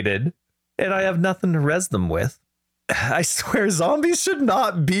mutilated, and I have nothing to res them with. I swear, zombies should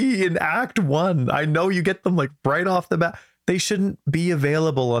not be in Act 1. I know you get them like right off the bat. They shouldn't be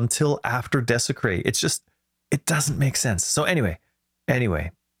available until after Desecrate. It's just, it doesn't make sense. So anyway,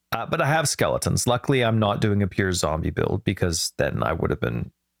 but I have skeletons. Luckily, I'm not doing a pure zombie build because then I would have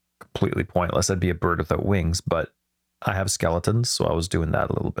been completely pointless. I'd be a bird without wings, but I have skeletons, so I was doing that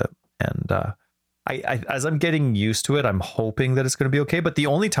a little bit. And I as I'm getting used to it, I'm hoping that it's going to be okay. But the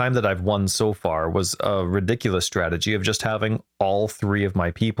only time that I've won so far was a ridiculous strategy of just having all 3 of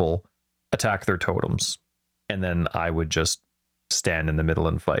my people attack their totems. And then I would just stand in the middle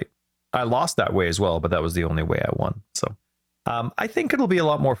and fight. I lost that way as well, but that was the only way I won. So I think it'll be a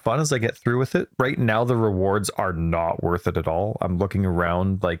lot more fun as I get through with it. Right now, the rewards are not worth it at all. I'm looking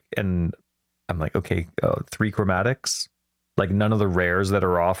around and I'm like, okay, 3 chromatics, like none of the rares that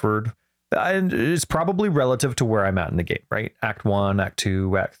are offered. And it's probably relative to where I'm at in the game, right? Act 1, Act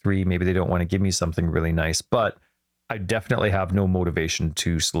 2, Act 3, maybe they don't want to give me something really nice, but I definitely have no motivation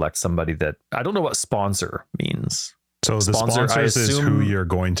to select somebody that, I don't know what sponsor means. So the sponsors is who you're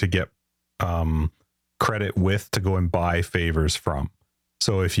going to get credit with to go and buy favors from.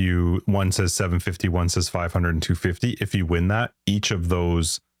 So if one says 750, one says 500 and 250, if you win that, each of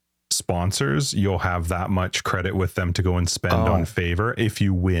those sponsors, you'll have that much credit with them to go and spend on favor if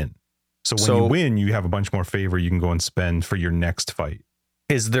you win. So when you win, you have a bunch more favor you can go and spend for your next fight.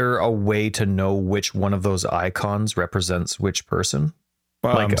 Is there a way to know which one of those icons represents which person?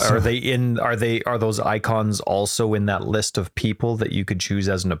 Like, are those icons also in that list of people that you could choose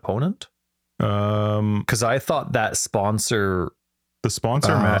as an opponent? Because I thought that sponsor, the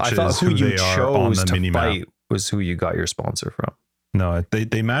sponsor matches I thought who you chose to mini-map. fight was who you got your sponsor from. No,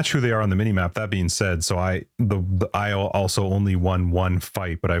 they match who they are on the minimap. That being said, so I also only won 1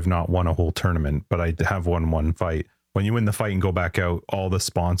 fight, but I've not won a whole tournament, but I have won 1 fight. When you win the fight and go back out, all the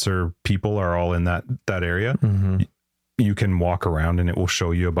sponsor people are all in that area. Mm-hmm. You can walk around and it will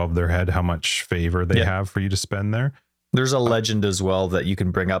show you above their head how much favor they have for you to spend there. There's a legend as well that you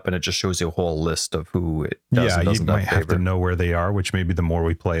can bring up, and it just shows you a whole list of who it does and doesn't you might have to know where they are, which maybe the more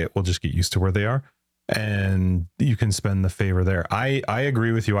we play it, we'll just get used to where they are. And you can spend the favor there. I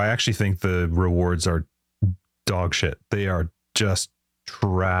agree with you. I actually think the rewards are dog shit. They are just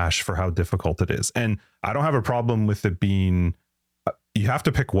trash for how difficult it is. And I don't have a problem with it being, you have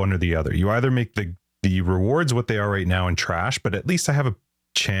to pick one or the other. You either make the rewards what they are right now and trash, but at least I have a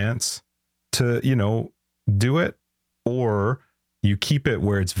chance to, do it, or you keep it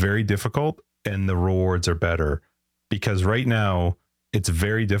where it's very difficult and the rewards are better. Because right now it's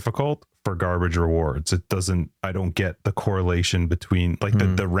very difficult for garbage rewards. I don't get the correlation between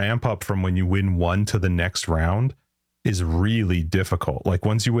the ramp up from when you win 1 to the next round is really difficult. Like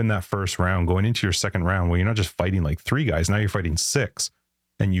once you win that first round, going into your second round, well, you're not just fighting like 3 guys, now you're fighting 6,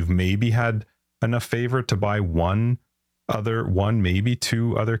 and you've maybe had enough favor to buy 1 maybe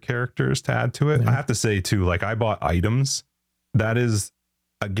two other characters to add to it. I have to say too, like I bought items. That is,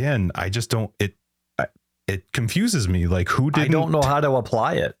 again, I just don't, it confuses me. Like who didn't? I don't know how to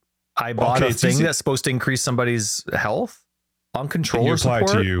apply it. I bought a thing that's supposed to increase somebody's health on controller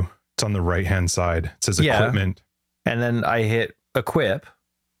support. To you. It's on the right hand side. It says equipment. And then I hit equip,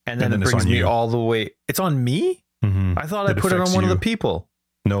 and then it brings me all the way. It's on me? Mm-hmm. I thought I put it on one of the people.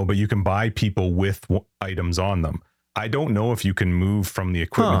 No, but you can buy people with items on them. I don't know if you can move from the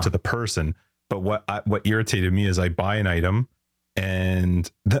equipment to the person, but what irritated me is I buy an item,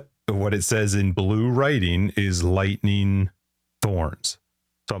 and what it says in blue writing is lightning thorns.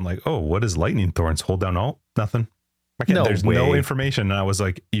 So I'm like, oh, what is lightning thorns? Hold down Alt, nothing. There's no information. And I was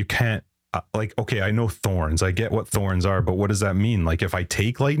like, you can't, like, okay, I know thorns. I get what thorns are, but what does that mean? Like if I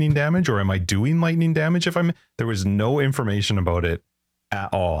take lightning damage, or am I doing lightning damage? There was no information about it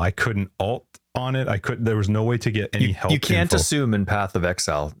at all. I couldn't Alt on it. There was no way to get any help. You can't assume in Path of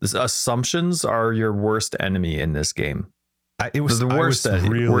Exile. Assumptions are your worst enemy in this game. It was the worst. I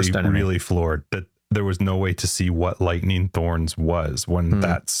was worst really floored that there was no way to see what lightning thorns was when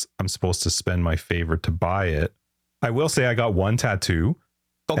I'm supposed to spend my favor to buy it. I will say I got one tattoo.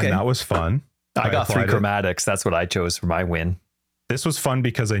 Okay. And that was fun. I got 3 chromatics. That's what I chose for my win. This was fun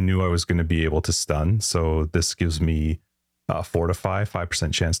because I knew I was going to be able to stun. So this gives me fortify,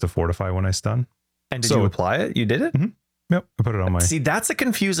 5% chance to fortify when I stun. And did you apply it? You did it? Mm-hmm. Yep. I put it on my... See, that's a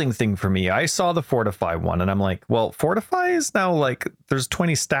confusing thing for me. I saw the fortify one and I'm like, well, fortify is now like, there's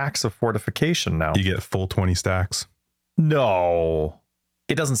 20 stacks of fortification now. You get full 20 stacks. No.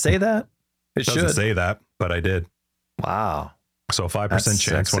 It doesn't say that? It doesn't say that, but I did. Wow. So 5%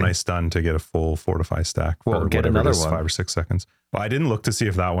 chance when I stun to get a full fortify stack. Well, get another one. 5 or 6 seconds. Well, I didn't look to see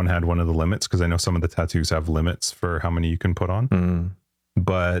if that one had one of the limits because I know some of the tattoos have limits for how many you can put on.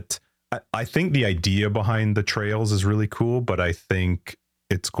 But I think the idea behind the trails is really cool, but I think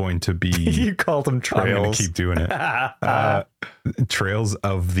it's going to be... You called them trails. I'm going to keep doing it. Trails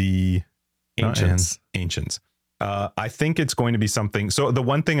of the... Ancients. Ancients. I think it's going to be something... So the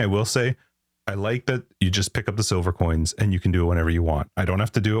one thing I will say, I like that you just pick up the silver coins and you can do it whenever you want. I don't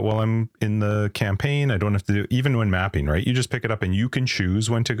have to do it while I'm in the campaign. I don't have to do it even when mapping, right? You just pick it up and you can choose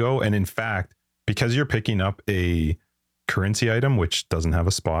when to go. And in fact, because you're picking up a currency item, which doesn't have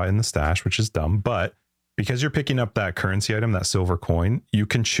a spot in the stash, which is dumb, but because you're picking up that currency item, that silver coin, you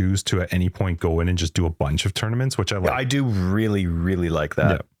can choose to at any point go in and just do a bunch of tournaments, which I like. I do really, really like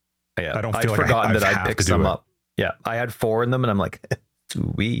that. Yeah. I don't feel I'd like forgotten that I picked some up. Yeah. I had 4 in them and I'm like,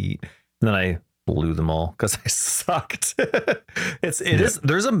 sweet. And then I blew them all because I sucked.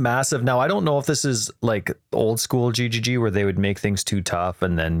 There's a massive, now I don't know if this is like old school GGG where they would make things too tough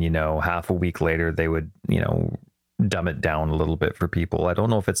and then, half a week later they would, dumb it down a little bit for people. I don't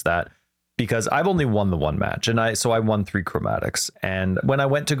know if it's that, because I've only won the one match and I won 3 chromatics. And when I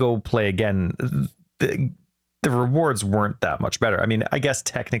went to go play again, the rewards weren't that much better. I mean, I guess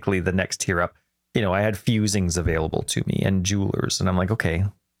technically the next tier up, I had fusings available to me and jewelers and I'm like, okay,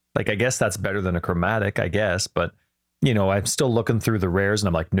 like, I guess that's better than a chromatic, I guess. But, I'm still looking through the rares and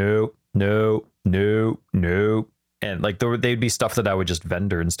I'm like, no. And like they'd be stuff that I would just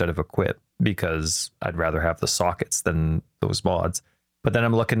vendor instead of equip because I'd rather have the sockets than those mods. But then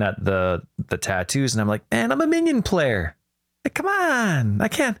I'm looking at the tattoos and I'm like, man, I'm a minion player. Like, come on,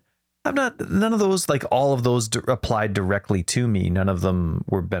 none of those, like all of those applied directly to me. None of them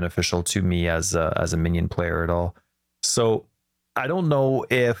were beneficial to me as a minion player at all. So I don't know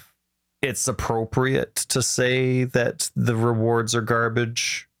if it's appropriate to say that the rewards are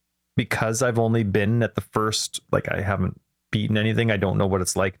garbage because I've only been at the first, like I haven't beaten anything. I don't know what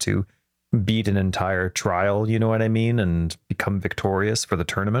it's like to beat an entire trial, you know what I mean? And become victorious for the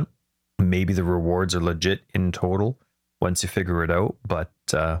tournament. Maybe the rewards are legit in total once you figure it out. But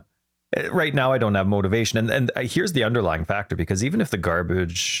right now I don't have motivation. And here's the underlying factor, because even if the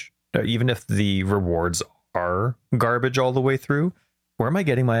rewards are garbage all the way through, where am I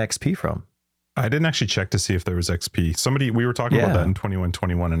getting my XP from? I didn't actually check to see if there was XP. We were talking about that in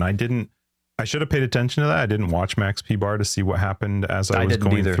 2121 and I should have paid attention to that. I didn't watch my XP bar to see what happened as I was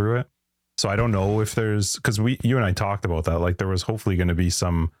going through it. So I don't know if there's, because you and I talked about that, like there was hopefully going to be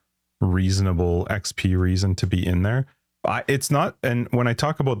some reasonable XP reason to be in there. It's not. And when I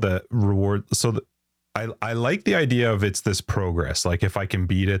talk about the reward, I like the idea of it's this progress. Like if I can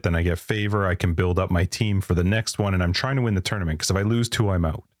beat it, then I get favor. I can build up my team for the next one. And I'm trying to win the tournament because if I lose 2, I'm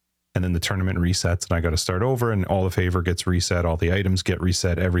out. And then the tournament resets and I got to start over and all the favor gets reset. All the items get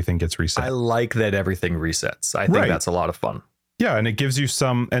reset. Everything gets reset. I like that everything resets. I think that's a lot of fun. Yeah. And it gives you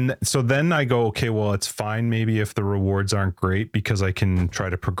some. And so then I go, okay, well, it's fine. Maybe if the rewards aren't great because I can try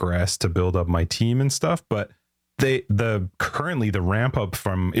to progress to build up my team and stuff. But currently the ramp up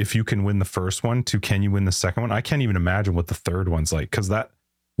from if you can win the first one to can you win the second one, I can't even imagine what the third one's like, because that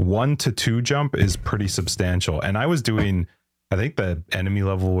 1 to 2 jump is pretty substantial. And I was doing, I think the enemy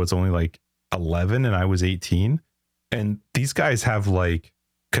level was only like 11 and I was 18, and these guys have like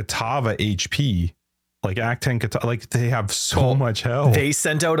Kitava HP, like Act 10 Kitava, like they have so much health. They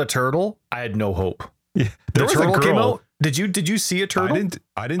sent out a turtle. I had no hope. Yeah, the turtle came out. Did you see a turtle?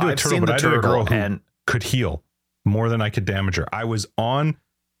 I didn't do a turtle, but I did a girl who could heal more than I could damage her. I was on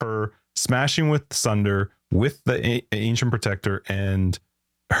her smashing with Sunder with the Ancient Protector, and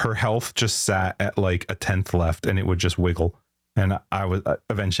her health just sat at like a 10th left, and it would just wiggle. And I was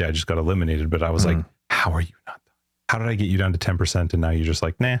eventually I just got eliminated, but I was like, how are you not? How did I get you down to 10%? And now you're just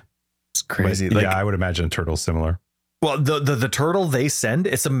like, nah. It's crazy. But, I would imagine a turtle's similar. Well, the turtle they send,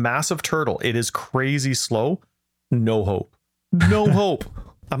 it's a massive turtle. It is crazy slow. No hope. No hope.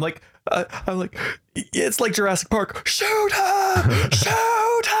 I'm like, it's like Jurassic Park. Shoot her!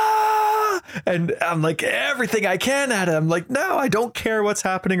 Shoot her! And I'm like, everything I can at it. I'm like, no, I don't care what's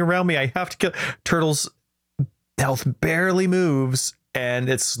happening around me. I have to kill. Turtle's health barely moves, and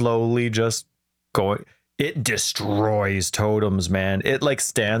it's slowly just going. It destroys totems, man. It like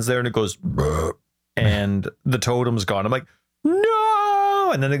stands there and it goes, and the totem's gone. I'm like,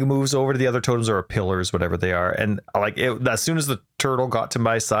 no! And then it moves over to the other totems or pillars, whatever they are. And like it, as soon as the turtle got to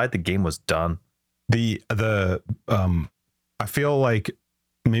my side, the game was done. I feel like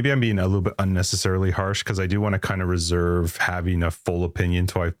maybe I'm being a little bit unnecessarily harsh, because I do want to kind of reserve having a full opinion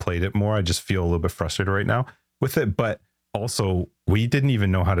till I've played it more. I just feel a little bit frustrated right now with it. But also, we didn't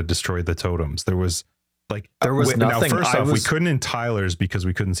even know how to destroy the totems. There was nothing. Now, first off, we couldn't in Tyler's because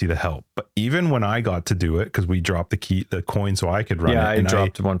we couldn't see the help. But even when I got to do it, because we dropped the coin so I could run it. Yeah, I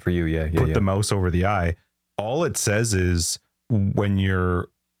dropped one for you. Yeah. Put the mouse over the eye. All it says is when you're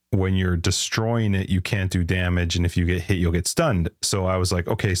destroying it, you can't do damage, and if you get hit, you'll get stunned. So I was like,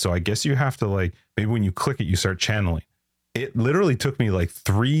 okay, so I guess you have to like, maybe when you click it, you start channeling. It literally took me like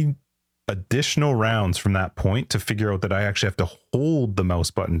 3 additional rounds from that point to figure out that I actually have to hold the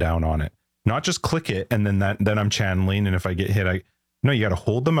mouse button down on it. Not just click it and then I'm channeling, and if I get hit, you got to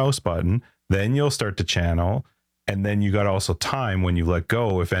hold the mouse button, then you'll start to channel, and then you got to also time when you let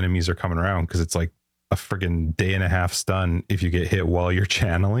go if enemies are coming around, because it's like a friggin' day and a half stun if you get hit while you're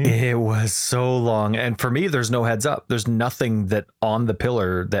channeling. It was so long, and for me, there's no heads up. There's nothing that on the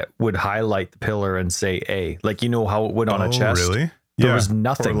pillar that would highlight the pillar and say A, like you know how it would on a chest. Really? There was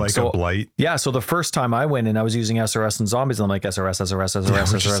nothing. Or like a blight. Yeah. So the first time I went in, I was using SRS and zombies. And I'm like,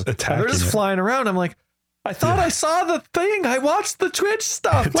 SRS. They're just flying around. I'm like, I thought I saw the thing. I watched the Twitch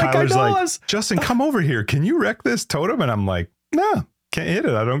stuff. Like Tyler's I know Justin, come over here. Can you wreck this totem? And I'm like, no, can't hit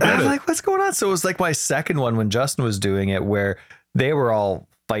it. I don't get it. Like, what's going on? So it was like my second one when Justin was doing it, where they were all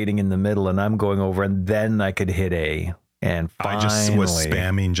fighting in the middle and I'm going over, and then I could hit A. And finally, I just was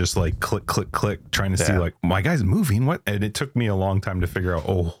spamming, just like click, click, click, trying to see like, my guy's moving. What? And it took me a long time to figure out,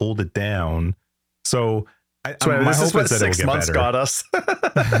 hold it down. So this is what 6 months got us.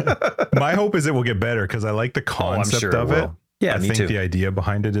 My hope is it will get better, because I like the concept of it. Yeah, I think the idea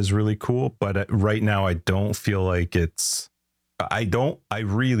behind it is really cool. But right now, I don't feel like I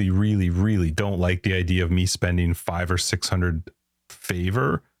really, really, really don't like the idea of me spending 500 or 600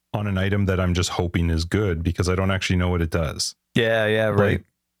 favor on an item that I'm just hoping is good, because I don't actually know what it does. Yeah, right. Like,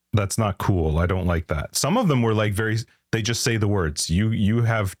 that's not cool. I don't like that. Some of them were like they just say the words, you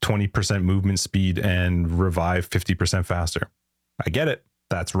have 20% movement speed and revive 50% faster. I get it.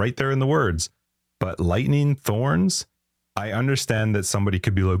 That's right there in the words. But lightning thorns, I understand that somebody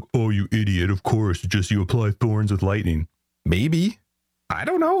could be like, oh, you idiot. Of course, just you apply thorns with lightning. Maybe. I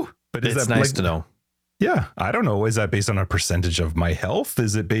don't know. But it's nice to know. Yeah, I don't know. Is that based on a percentage of my health?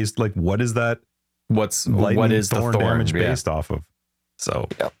 Is it based like what is that? What is the thorn damage based off of? So,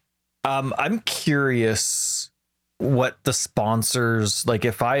 I'm curious what the sponsors like.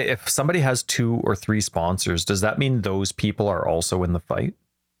 If somebody has 2 or 3 sponsors, does that mean those people are also in the fight?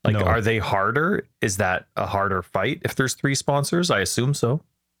 Like, no. Are they harder? Is that a harder fight if there's 3 sponsors? I assume so.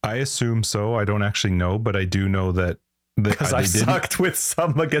 I don't actually know, but I do know that. Because I sucked with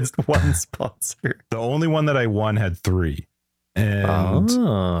some against one sponsor. The only one that I won had 3.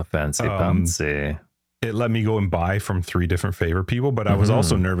 And fancy. It let me go and buy from 3 different favor people, but I was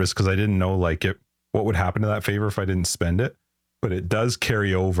also nervous because I didn't know like what would happen to that favor if I didn't spend it. But it does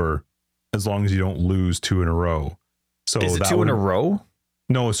carry over as long as you don't lose 2 in a row. So is it 2 in a row?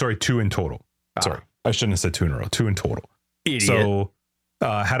 No, sorry, 2 in total. Sorry, I shouldn't have said 2 in a row. 2 in total. Idiot. So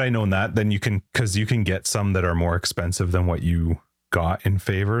had I known that, then you can get some that are more expensive than what you got in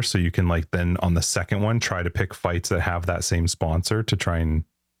favor. So you can like then on the second one, try to pick fights that have that same sponsor to try and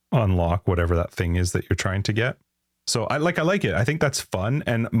unlock whatever that thing is that you're trying to get. So I like it. I think that's fun.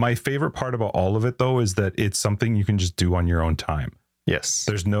 And my favorite part about all of it though is that it's something you can just do on your own time. Yes.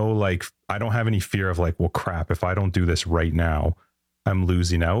 There's no like, I don't have any fear of like, well, crap, if I don't do this right now, I'm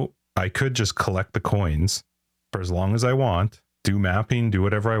losing out. I could just collect the coins for as long as I want, do mapping, do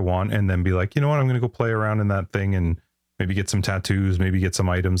whatever I want, and then be like, you know what, I'm going to go play around in that thing and maybe get some tattoos, maybe get some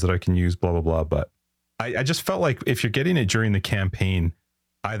items that I can use, blah, blah, blah. But I just felt like if you're getting it during the campaign,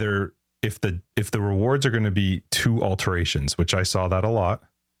 either if the rewards are going to be 2 alterations, which I saw that a lot.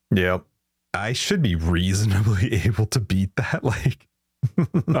 Yep. I should be reasonably able to beat that. Like,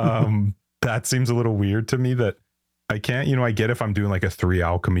 that seems a little weird to me that I can't, I get if I'm doing like a 3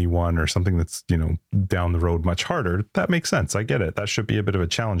 alchemy one or something that's, down the road much harder. That makes sense. I get it. That should be a bit of a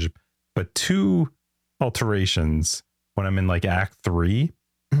challenge. But 2 alterations when I'm in like Act 3,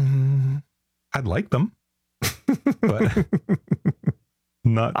 I'd like them, but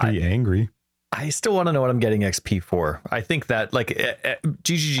not be angry. I still want to know what I'm getting XP for. I think that like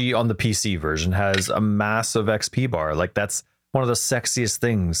GGG on the PC version has a massive XP bar. Like that's one of the sexiest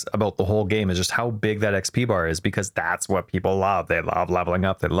things about the whole game is just how big that XP bar is, because that's what people love. They love leveling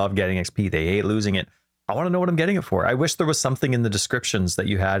up. They love getting XP. They hate losing it. I want to know what I'm getting it for. I wish there was something in the descriptions that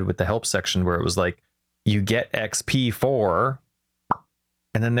you had with the help section where it was like, you get XP for,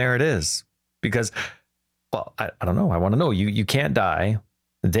 and then there it is. Because, well, I don't know. I want to know. You can't die.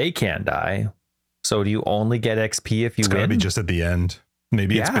 They can't die. So do you only get XP if you win? It's gotta be just at the end.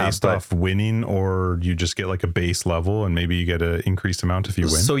 Maybe it's based off winning, or you just get like a base level and maybe you get an increased amount if you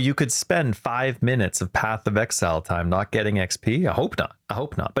win. So you could spend 5 minutes of Path of Exile time not getting XP. I hope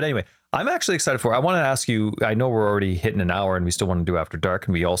not. But anyway, I'm actually excited for it. I want to ask you, I know we're already hitting an hour and we still want to do After Dark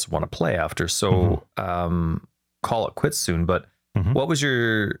and we also want to play after. So call it quits soon. But what was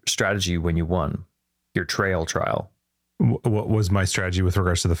your strategy when you won your trail trial? What was my strategy with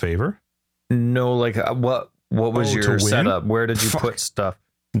regards to the favor? No, like what was your setup? Where did you put stuff?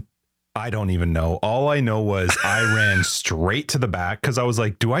 I don't even know. All I know was I ran straight to the back because I was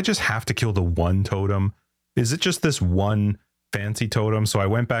like, do I just have to kill the one totem? Is it just this one fancy totem? So I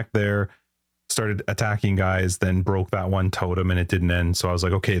went back there, started attacking guys, then broke that one totem and it didn't end. So I was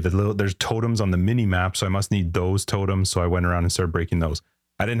like, okay, there's totems on the mini map, so I must need those totems. So I went around and started breaking those.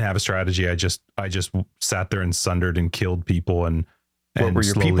 I didn't have a strategy. I just sat there and sundered and killed people and what were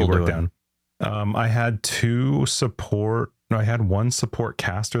your people worked doing? Down. I had 2 support. No, I had 1 support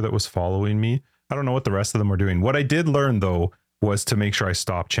caster that was following me. I don't know what the rest of them were doing. What I did learn though was to make sure I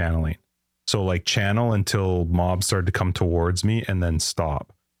stopped channeling. So like channel until mobs started to come towards me and then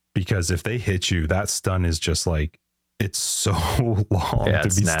stop. Because if they hit you, that stun is just like, it's so long to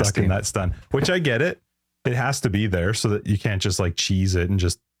be stuck in that stun, which I get it. It has to be there so that you can't just like cheese it and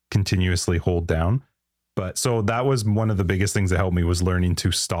just continuously hold down. But so that was one of the biggest things that helped me was learning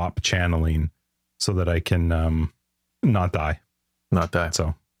to stop channeling so that I can not die.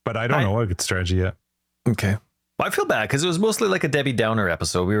 So, but I don't know a good strategy yet. Okay. Well, I feel bad because it was mostly like a Debbie Downer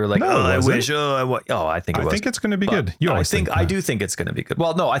episode. We were like, I wish, I think it was. I think it's going to be good. I do think it's going to be good.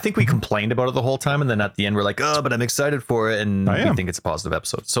 Well, no, I think we complained about it the whole time. And then at the end, we're like, but I'm excited for it. And we think it's a positive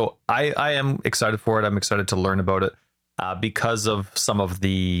episode. So I am excited for it. I'm excited to learn about it because of some of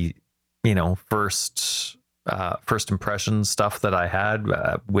the, first impression stuff that I had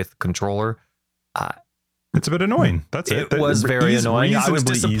with controller. It's a bit annoying. It was very annoying. I was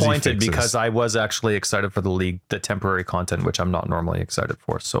disappointed because I was actually excited for the temporary content, which I'm not normally excited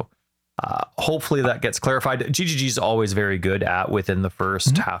for. So hopefully that gets clarified. GGG is always very good at within the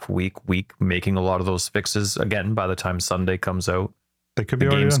first half week making a lot of those fixes. Again, by the time Sunday comes out, they could be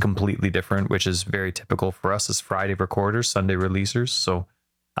the game's completely different, which is very typical for us as Friday recorders, Sunday releasers. So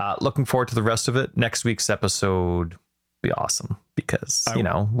looking forward to the rest of it. Next week's episode be awesome because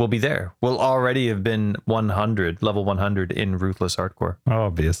we'll be there. We'll already have been level 100 in Ruthless Hardcore.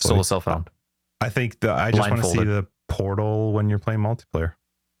 Obviously, solo self-found. I think I just want to see the portal when you're playing multiplayer.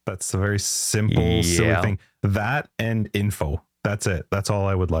 That's a very simple, silly thing. That and info. That's it. That's all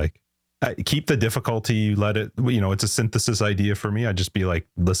I would like. Keep the difficulty. Let it. It's a synthesis idea for me. I'd just be like,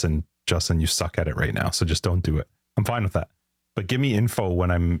 listen, Justin, you suck at it right now, so just don't do it. I'm fine with that. But give me info when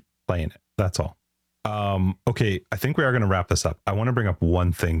I'm playing it. That's all. Okay, I think we are going to wrap this up. I want to bring up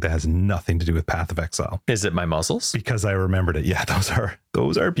one thing that has nothing to do with Path of Exile. Is it my muscles? Because I remembered it. Yeah, those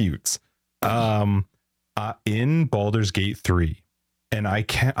are buttes. In Baldur's Gate 3, and I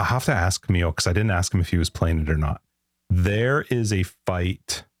have to ask Camille because I didn't ask him if he was playing it or not. There is a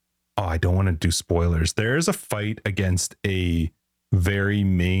fight. Oh, I don't want to do spoilers. There is a fight against a very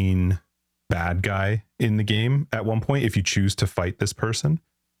main bad guy in the game at one point if you choose to fight this person.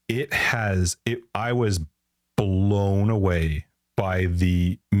 I was blown away by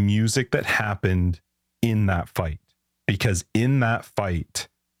the music that happened in that fight. because in that fight,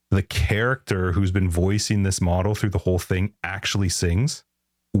 the character who's been voicing this model through the whole thing actually sings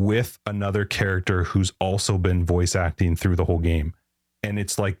with another character who's also been voice acting through the whole game. And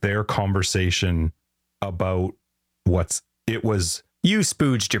it's like their conversation about it was. You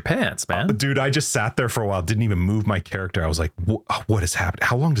spooged your pants, man. Dude, I just sat there for a while, didn't even move my character. I was like, what has happened?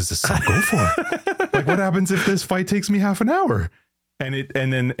 How long does this song go for? Like, what happens if this fight takes me half an hour? And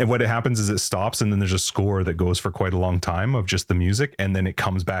then what happens is it stops, and then there's a score that goes for quite a long time of just the music, and then it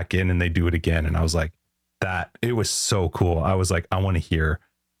comes back in and they do it again. And I was like, it was so cool. I was like, I want to hear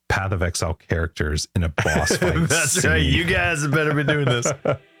Path of Exile characters in a boss fight. That's scene. right. You guys better be doing this.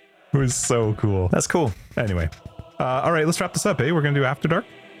 It was so cool. That's cool. Anyway. All right, let's wrap this up, eh? We're going to do After Dark.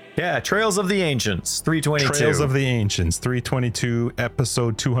 Yeah, Trails of the Ancients, 322. Trails of the Ancients, 322,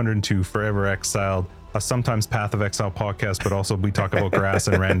 episode 202, Forever Exiled, a sometimes Path of Exile podcast, but also we talk about grass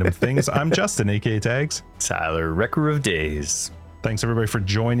and random things. I'm Justin, aka Tags. Tyler, Wrecker of Days. Thanks, everybody, for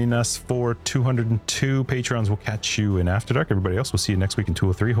joining us for 202. Patrons will catch you in After Dark. Everybody else, we'll see you next week in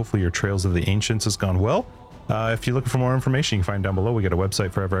 203. Hopefully your Trails of the Ancients has gone well. If you're looking for more information, you can find down below. We got a website,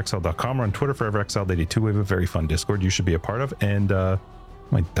 foreverexiled.com. We're on Twitter, foreverexiled82. We have a very fun Discord you should be a part of. And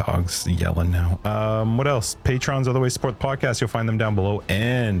my dog's yelling now. What else? Patrons, other ways to support the podcast. You'll find them down below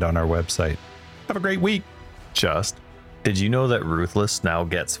and on our website. Have a great week. Did you know that Ruthless now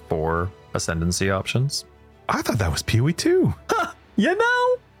gets 4 ascendancy options? I thought that was Pee-wee too. You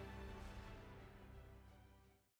know?